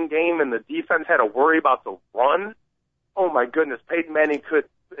power running game and the defense had to worry about the run, oh my goodness, Payton Manning could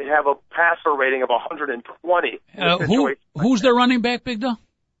have a passer rating of 120. Who's their running back, Bigg Dogg?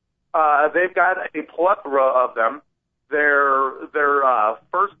 They've got a plethora of them. Their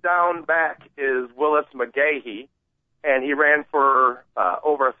first down back is Willis McGahee, and he ran for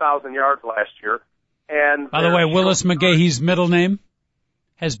over 1,000 yards last year. And by the way, Willis McGahee's middle name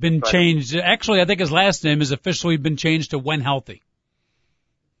has been changed. Actually, I think his last name has officially been changed to When Healthy.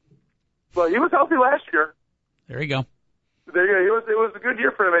 Well, he was healthy last year. There you go. It was a good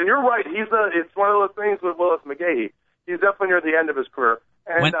year for him, and you're right. It's one of those things with Willis McGahee. He's definitely near the end of his career.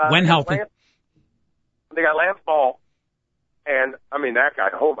 And, when healthy. They got Lance Ball, and I mean that guy.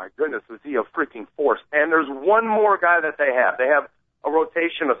 Oh my goodness, is he a freaking force? And there's one more guy that they have. They have a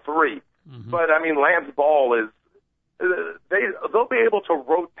rotation of 3, but I mean Lance Ball is. They'll be able to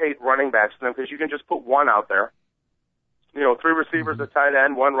rotate running backs to them because you can just put one out there. 3 receivers, a tight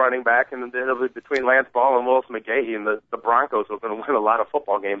end, 1 running back, and then it'll be between Lance Ball and Willis McGahee, and the Broncos are going to win a lot of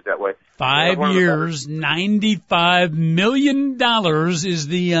football games that way. 5 years, $95 million is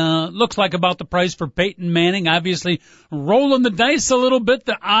the looks like about the price for Payton Manning. Obviously, rolling the dice a little bit.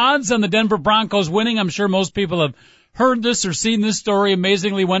 The odds on the Denver Broncos winning, I'm sure most people have heard this or seen this story,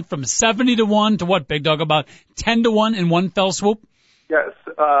 amazingly went from 70-1 to what, Bigg Dogg, about 10-1 in one fell swoop? Yes.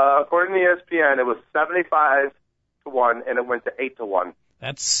 According to ESPN, it was 75-1, and it went to 8-1.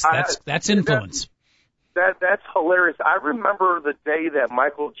 That's influence. That's hilarious. I remember the day that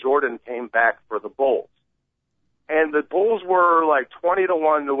Michael Jordan came back for the Bulls, and the Bulls were like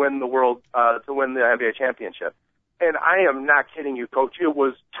 20-1 to win to win the NBA championship. And I am not kidding you, Coach. It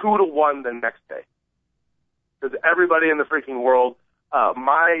was 2-1 the next day. Because everybody in the freaking world,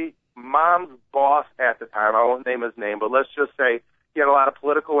 my mom's boss at the time, I won't name his name, but let's just say he had a lot of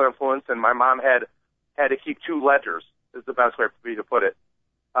political influence, and my mom had to keep 2 ledgers, is the best way for me to put it.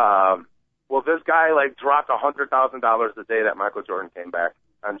 Well, this guy, dropped $100,000 the day that Michael Jordan came back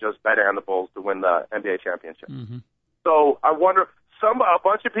on just betting on the Bulls to win the NBA championship. Mm-hmm. So I wonder, a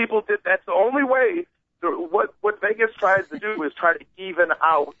bunch of people did, that's the only way, what Vegas tries to do is try to even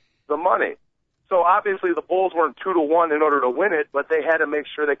out the money. So obviously the Bulls weren't 2-1 in order to win it, but they had to make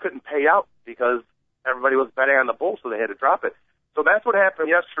sure they couldn't pay out because everybody was betting on the Bulls, so they had to drop it. So that's what happened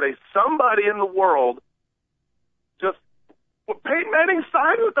yesterday. Somebody in the world Payton Manning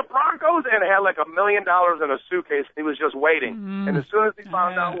signed with the Broncos and had $1 million in a suitcase. He was just waiting. And as soon as he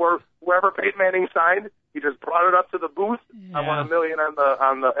found out wherever Payton Manning signed, he just brought it up to the booth. Yeah. I want $1 million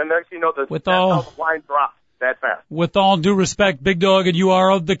on the, and next you know, that's how the line dropped that fast. With all due respect, Bigg Dogg, and you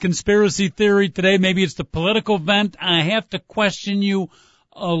are of the conspiracy theory today. Maybe it's the political vent. I have to question you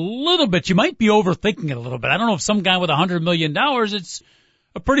a little bit. You might be overthinking it a little bit. I don't know if some guy with $100 million, it's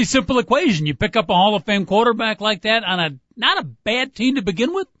a pretty simple equation. You pick up a Hall of Fame quarterback like that on not a bad team to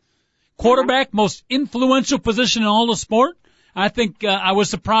begin with. Quarterback, most influential position in all the sport. I think I was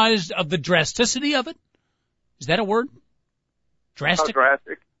surprised of the drasticity of it. Is that a word? Drastic? How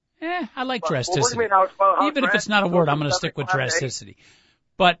drastic? I like drasticity. What do you mean how even if it's not a word, I'm going to stick with drasticity.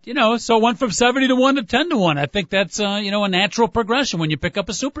 But, so it went from 70-1 to 10-1. I think that's, a natural progression when you pick up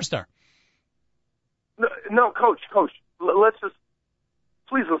a superstar. No, Coach, let's just,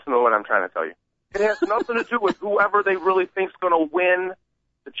 please listen to what I'm trying to tell you. It has nothing to do with whoever they really think's going to win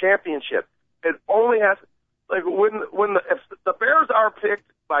the championship. It only has, if the Bears are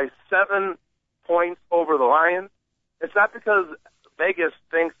picked by 7 points over the Lions, it's not because Vegas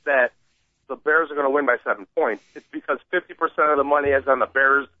thinks that the Bears are going to win by 7 points. It's because 50% of the money is on the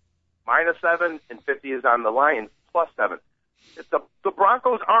Bears -7 and 50 is on the Lions +7. The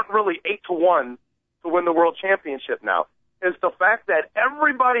Broncos aren't really 8-1 to win the world championship now. It's the fact that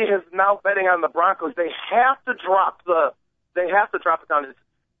everybody is now betting on the Broncos. They have to drop it down.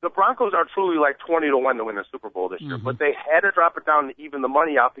 The Broncos are truly 20-1 to win the Super Bowl this year, but they had to drop it down to even the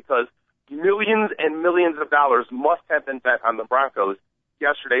money out because millions and millions of dollars must have been bet on the Broncos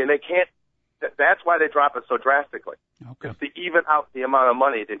yesterday, and they can't. That's why they drop it so drastically. Okay. To even out the amount of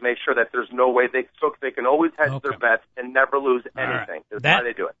money to make sure that there's no way they can always hedge their bets and never lose anything. Right. That's why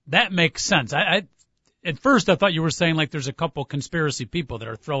they do it. That makes sense. At first, I thought you were saying there's a couple conspiracy people that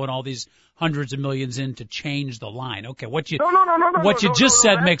are throwing all these hundreds of millions in to change the line. Okay, what you just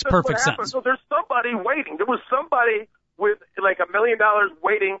said makes perfect sense. So there's somebody waiting. There was somebody with $1 million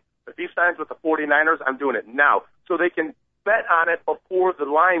waiting. If he signs with the 49ers, I'm doing it now, so they can bet on it before the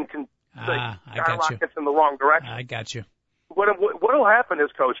line can skyrockets in the wrong direction. I got you. What will happen is,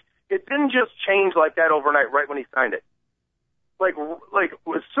 Coach, it didn't just change like that overnight right when he signed it. like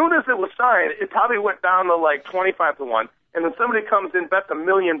as soon as it was signed, it probably went down to like 25-1. And then somebody comes in, bets $1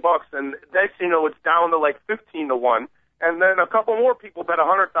 million, and next thing you know, it's down to like 15-1. And then a couple more people bet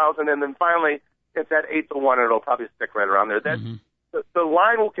 100,000, and then finally it's at 8-1, and it'll probably stick right around there. That the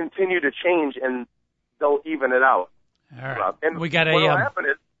line will continue to change, and they'll even it out. All right. And we got what'll happen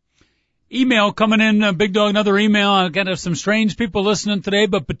is email coming in, Big Dog, another email. I've got some strange people listening today,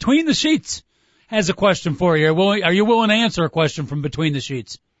 but Between the Sheets has a question for you. Are you willing to answer a question from Between the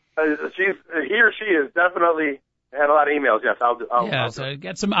Sheets? He or she is definitely had a lot of emails. Yes, I'll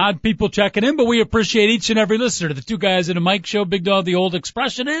got some odd people checking in, but we appreciate each and every listener to the Two Guys in a Mic show. Big Dog, the old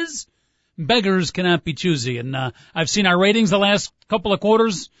expression is, beggars cannot be choosy. And I've seen our ratings the last couple of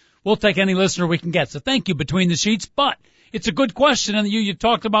quarters. We'll take any listener we can get. So thank you, Between the Sheets. But it's a good question, and you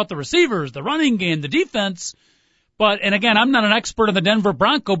talked about the receivers, the running game, the defense. And again, I'm not an expert in the Denver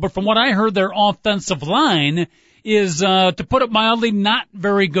Broncos, but from what I heard, their offensive line is, to put it mildly, not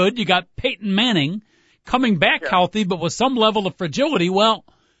very good. You got Payton Manning coming back healthy, but with some level of fragility. Well,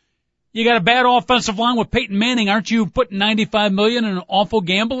 you got a bad offensive line with Payton Manning. Aren't you putting $95 million in an awful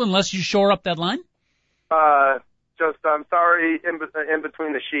gamble unless you shore up that line? I'm sorry, in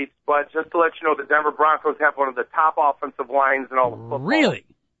Between the Sheets, but just to let you know, the Denver Broncos have one of the top offensive lines in all of football. Really?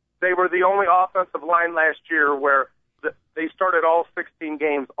 They were the only offensive line last year where they started all 16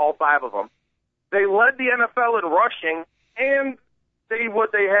 games, all 5 of them. They led the NFL in rushing, and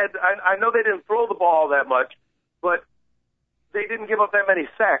what they had, I know they didn't throw the ball that much, but they didn't give up that many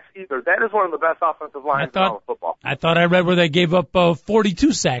sacks either. That is one of the best offensive lines in all of football. I thought I read where they gave up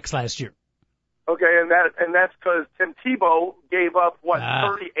 42 sacks last year. Okay, and that's because Tim Tebow gave up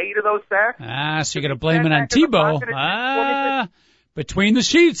 38 of those sacks. So you're gonna blame it on Tebow. Between the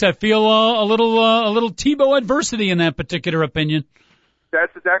Sheets, I feel a little Tebow adversity in that particular opinion.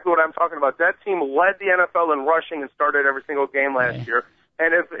 That's exactly what I'm talking about. That team led the NFL in rushing and started every single game last year.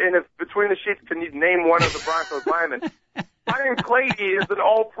 And if Between the Sheets can name one of the Broncos linemen, Ryan Clady is an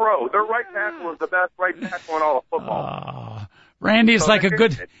All-Pro. Their right tackle is the best right tackle in all of football. Randy,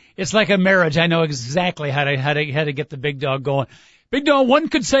 it's like a marriage. I know exactly how to get the Big Dog going. Big Dog, one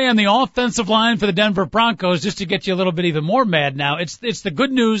could say on the offensive line for the Denver Broncos, just to get you a little bit even more mad now, it's the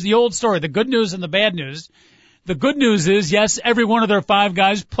good news, the old story, the good news and the bad news. The good news is, yes, every one of their 5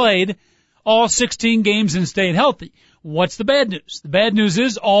 guys played all 16 games and stayed healthy. What's the bad news? The bad news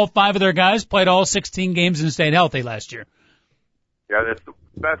is all 5 of their guys played all 16 games and stayed healthy last year. Yeah,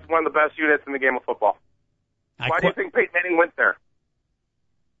 that's one of the best units in the game of football. Why do you think Peyton Manning went there?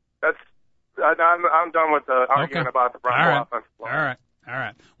 I'm done with the argument about the Broncos offense. All right.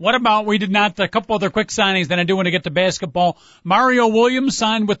 What about, a couple other quick signings, then I do want to get to basketball. Mario Williams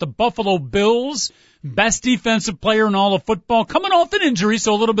signed with the Buffalo Bills, best defensive player in all of football, coming off an injury,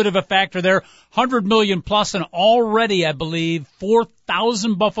 so a little bit of a factor there. $100 million plus, and already, I believe,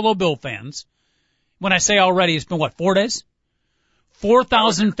 4,000 Buffalo Bill fans. When I say already, it's been 4 days?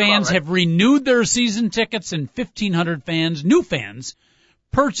 4,000 fans have renewed their season tickets, and 1,500 fans, new fans,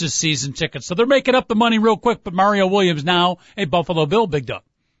 purchased season tickets. So they're making up the money real quick, but Mario Williams now a Buffalo Bill, Big Dog.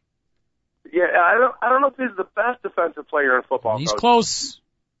 Yeah, I don't know if he's the best defensive player in football. He's close.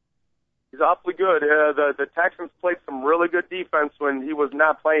 He's awfully good. The Texans played some really good defense when he was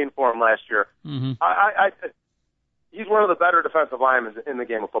not playing for them last year. Mm-hmm. He's one of the better defensive linemen in the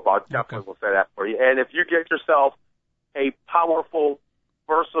game of football. I definitely will say that for you. And if you get yourself a powerful,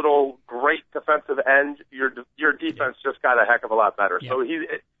 versatile, great defensive end, your defense just got a heck of a lot better. Yep. So is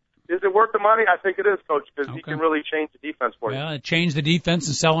it worth the money? I think it is, Coach, because he can really change the defense for you. Yeah, change the defense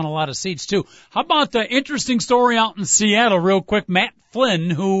and selling a lot of seats, too. How about the interesting story out in Seattle, real quick? Matt Flynn,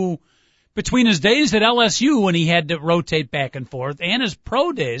 who, between his days at LSU when he had to rotate back and forth and his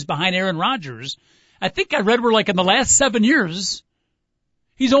pro days behind Aaron Rodgers, I think I read were in the last 7 years,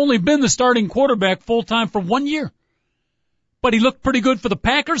 he's only been the starting quarterback full-time for 1 year. But he looked pretty good for the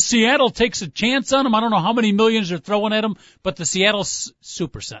Packers. Seattle takes a chance on him. I don't know how many millions they're throwing at him, but the Seattle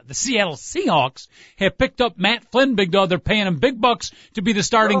Seahawks have picked up Matt Flynn, Big Dog. They're paying him big bucks to be the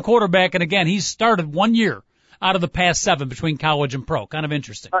starting quarterback. And again, he's started 1 year out of the past 7 between college and pro. Kind of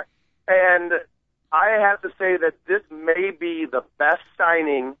interesting. And I have to say that this may be the best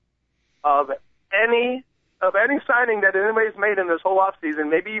signing of any signing that anybody's made in this whole offseason,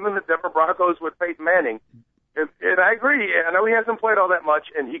 maybe even the Denver Broncos with Peyton Manning. And I agree. I know he hasn't played all that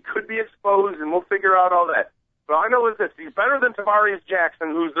much, and he could be exposed, and we'll figure out all that. But all I know is this. He's better than Tavarius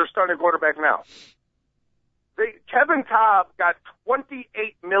Jackson, who's their starting quarterback now. Kevin Cobb got $28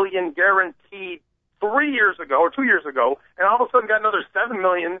 million guaranteed 3 years ago, or 2 years ago, and all of a sudden got another $7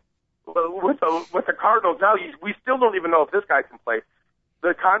 million with the Cardinals. Now we still don't even know if this guy can play.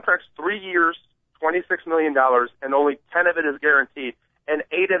 The contract's 3 years, $26 million, and only 10 of it is guaranteed, and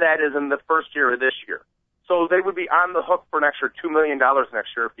 8 of that is in the first year of this year. So they would be on the hook for an extra $2 million next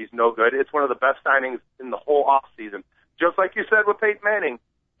year if he's no good. It's one of the best signings in the whole offseason. Just like you said with Payton Manning,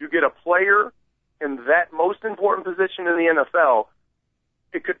 you get a player in that most important position in the NFL,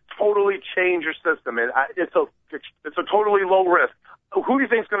 it could totally change your system. And it's a totally low risk. Who do you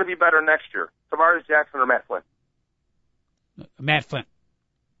think is going to be better next year, Tavares Jackson or Matt Flynn? Matt Flynn.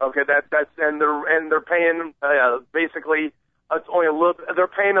 Okay, they're paying basically it's only a little. They're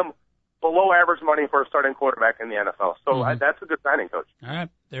paying him below average money for a starting quarterback in the NFL. So that's a good signing, Coach. All right,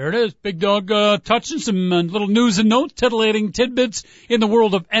 there it is. Bigg Dogg touching some little news and notes, titillating tidbits in the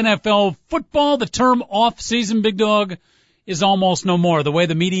world of NFL football. The term off-season, Bigg Dogg, is almost no more. The way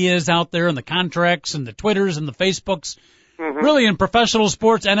the media is out there and the contracts and the Twitters and the Facebooks, really in professional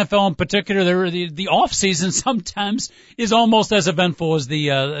sports, NFL in particular, the off-season sometimes is almost as eventful as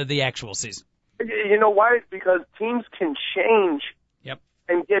the actual season. You know why? Because teams can change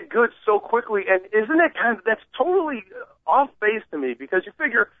and get good so quickly. And isn't it that's totally off base to me, because you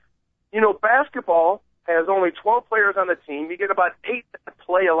figure, basketball has only 12 players on the team. You get about 8 that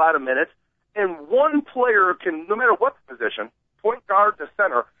play a lot of minutes, and one player can, no matter what the position, point guard to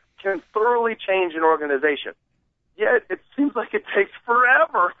center, can thoroughly change an organization. Yet it seems like it takes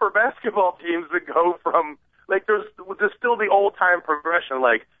forever for basketball teams to go from, there's still the old time progression,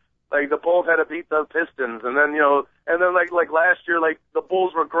 like the Bulls had to beat the Pistons, and then like last year, the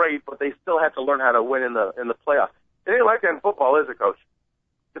Bulls were great, but they still had to learn how to win in the playoffs. It ain't like that in football, is it, Coach?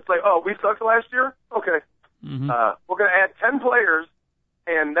 It's like, oh, we sucked last year? Okay. We're going to add 10 players,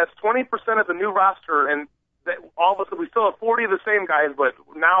 and that's 20% of the new roster, and all of a sudden we still have 40 of the same guys, but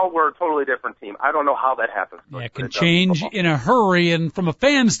now we're a totally different team. I don't know how that happens. Yeah, it can change in a hurry, and from a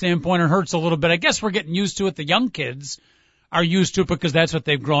fan standpoint, it hurts a little bit. I guess we're getting used to it. The young kids are used to it because that's what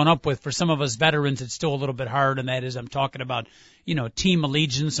they've grown up with. For some of us veterans, it's still a little bit hard, and that is, I'm talking about, team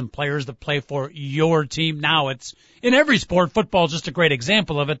allegiance and players that play for your team. Now it's in every sport. Football is just a great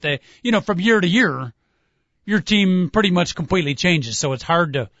example of it. From year to year, your team pretty much completely changes, so it's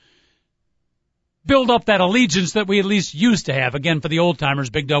hard to build up that allegiance that we at least used to have. Again, for the old timers,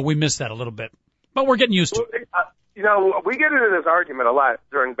 Bigg Dogg, we miss that a little bit, but we're getting used to it. We get into this argument a lot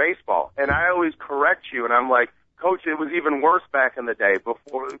during baseball, and I always correct you, and I'm like, Coach, it was even worse back in the day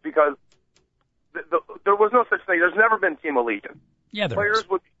because there was no such thing. There's never been team allegiance. Yeah, players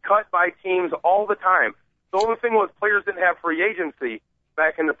would be cut by teams all the time. The only thing was players didn't have free agency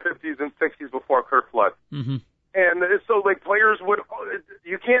back in the 50s and 60s before Kurt Flood. And so, players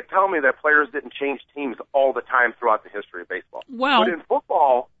you can't tell me that players didn't change teams all the time throughout the history of baseball. Well, but in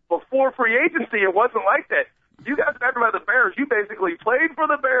football, before free agency, it wasn't like that. You guys talking about the Bears, you basically played for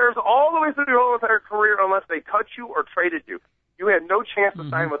the Bears all the way through your whole entire career unless they cut you or traded you. You had no chance to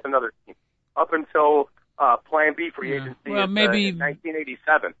sign with another team up until Plan B free agency in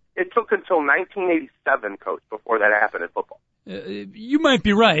 1987. It took until 1987, Coach, before that happened in football. You might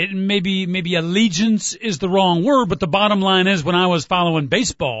be right. Maybe allegiance is the wrong word, but the bottom line is when I was following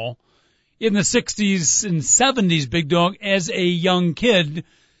baseball in the 60s and 70s, Bigg Dogg, as a young kid,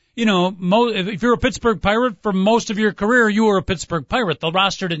 if you're a Pittsburgh Pirate, for most of your career, you were a Pittsburgh Pirate. The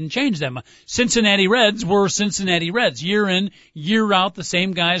roster didn't change them. Cincinnati Reds were Cincinnati Reds. Year in, year out, the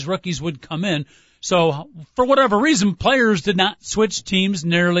same guys, rookies would come in. So, for whatever reason, players did not switch teams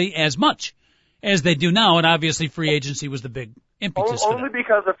nearly as much as they do now, and obviously free agency was the big impetus for that. Only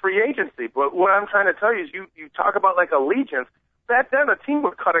because of free agency. But what I'm trying to tell you is you talk about allegiance. Back then, a team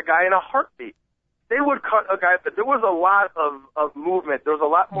would cut a guy in a heartbeat. They would cut a guy, but there was a lot of movement. There was a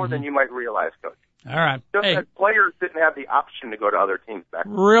lot more than you might realize, Coach. All right. Just that players didn't have the option to go to other teams back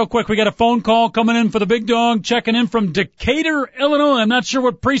then. Real quick, we got a phone call coming in for the Bigg Dogg, checking in from Decatur, Illinois. I'm not sure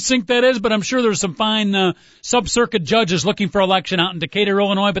what precinct that is, but I'm sure there's some fine sub-circuit judges looking for election out in Decatur,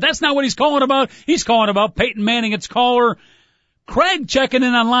 Illinois. But that's not what he's calling about. He's calling about Payton Manning. It's caller Craig checking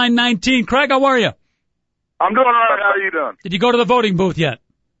in on line 19. Craig, how are you? I'm doing all right. How are you doing? Did you go to the voting booth yet?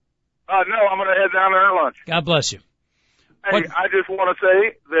 No, I'm going to head down there at lunch. God bless you. Hey, I just want to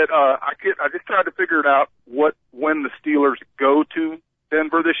say that I just tried to figure it out when the Steelers go to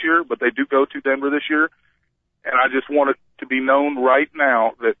Denver this year, but they do go to Denver this year, and I just want it to be known right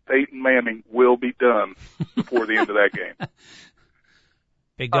now that Payton Manning will be done before the end of that game.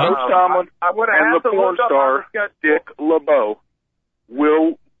 Bigg Dogg? Coach Tomlin and the porn star Dick LeBeau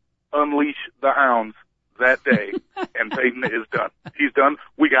will unleash the hounds that day, and Payton is done. He's done.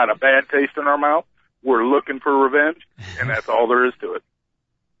 We got a bad taste in our mouth. We're looking for revenge, and that's all there is to it.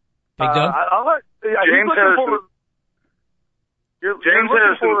 Bigg Dogg? James Harrison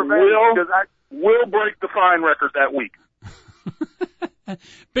will break the fine record that week.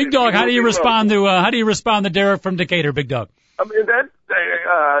 Bigg Dogg, how do you respond to Derek from Decatur, Bigg Dogg? I mean,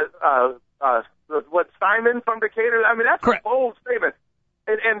 what Simon from Decatur? I mean, that's Correct. A bold statement.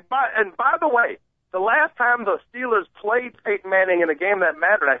 And by the way, the last time the Steelers played Payton Manning in a game that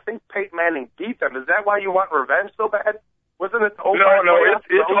mattered, I think Payton Manning beat them. Is that why you want revenge so bad? Wasn't it? No,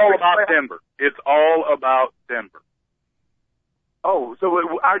 it's all about Denver. It's all about Denver. Oh, so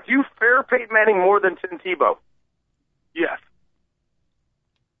do you fear Payton Manning more than Tim Tebow? Yes.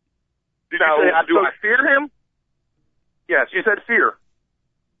 Did you say, do I fear him? Yes, you said fear.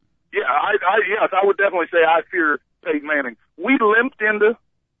 Yeah, yes, I would definitely say I fear Payton Manning. We limped into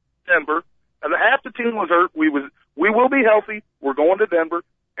Denver, and half the team was hurt. We will be healthy. We're going to Denver,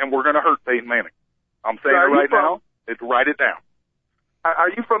 and we're going to hurt Payton Manning. I'm saying it right now. Write it down. Are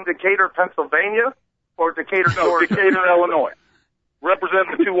you from Decatur, Pennsylvania, or Decatur, Georgia? Decatur, Illinois.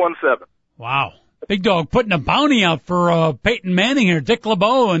 Representing the 217. Wow. Bigg Dogg putting a bounty out for Payton Manning here, Dick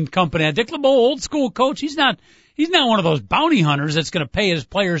LeBeau and company. Dick LeBeau, old school coach, he's not one of those bounty hunters that's going to pay his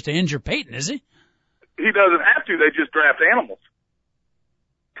players to injure Payton, is he? He doesn't have to. They just draft animals.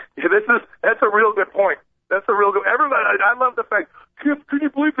 Yeah, that's a real good point. That's a real good. Everybody, I love the fact. Can you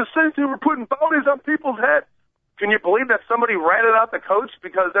believe the Saints were putting bounties on people's heads? Can you believe that somebody ratted out the coach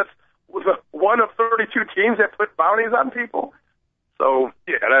because that's one of 32 teams that put bounties on people? So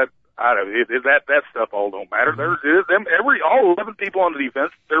yeah, that stuff all don't matter. All 11 people on the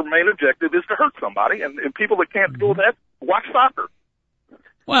defense, their main objective is to hurt somebody, and people that can't do that watch soccer.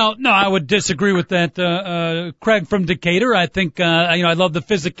 Well, no, I would disagree with that, Craig from Decatur. I think, I love the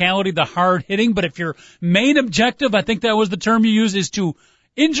physicality, the hard hitting, but if your main objective, I think that was the term you used, is to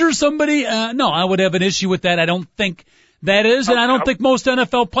injure somebody, no, I would have an issue with that. I don't think that is, and I don't think most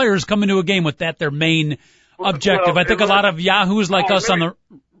NFL players come into a game with that, their main objective. I think a lot of yahoos like us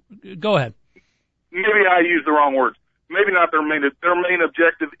go ahead. Maybe I used the wrong words. Maybe not their main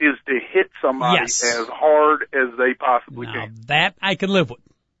objective is to hit somebody as hard as they possibly can. That I can live with.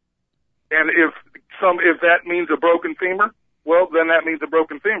 And if that means a broken femur, well, then that means a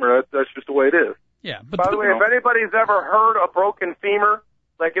broken femur. That's just the way it is. Yeah. But by the way, if anybody's ever heard a broken femur,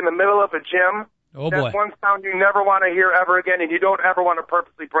 like in the middle of a gym, that's one sound you never want to hear ever again, and you don't ever want to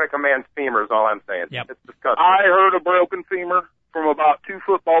purposely break a man's femur is all I'm saying. Yep. It's disgusting. I heard a broken femur from about 2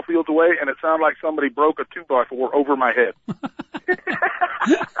 football fields away, and it sounded like somebody broke a 2x4 over my head.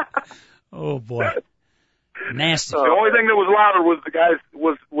 Oh, boy. Nasty. The only thing that was louder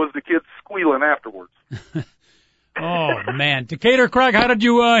was the kids squealing afterwards. Oh, man. Decatur, Craig, how did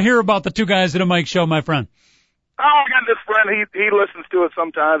you hear about the Two Guys at a Mic show, my friend? Oh, I got this friend. He listens to it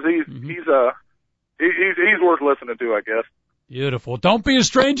sometimes. He's worth listening to, I guess. Beautiful. Don't be a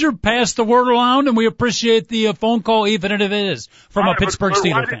stranger. Pass the word around, and we appreciate the phone call, even if it is from a Pittsburgh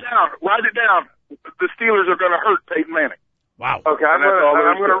Steelers fan. Write it down. The Steelers are going to hurt Payton Manning. Wow. Okay, I'm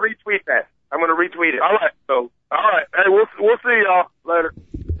going to retweet that. I'm going to retweet it. All right. Hey, we'll see y'all later.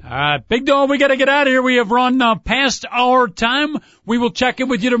 All right, Bigg Dogg, we got to get out of here. We have run past our time. We will check in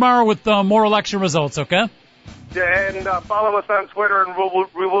with you tomorrow with more election results. Okay. And follow us on Twitter, and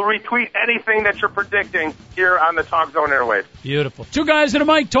we will retweet anything that you're predicting here on the Talk Zone airwaves. Beautiful. Two Guys at a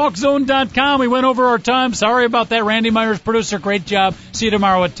Mic, TalkZone.com. We went over our time. Sorry about that. Randy Myers, producer. Great job. See you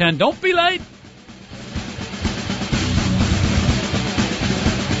tomorrow at 10. Don't be late.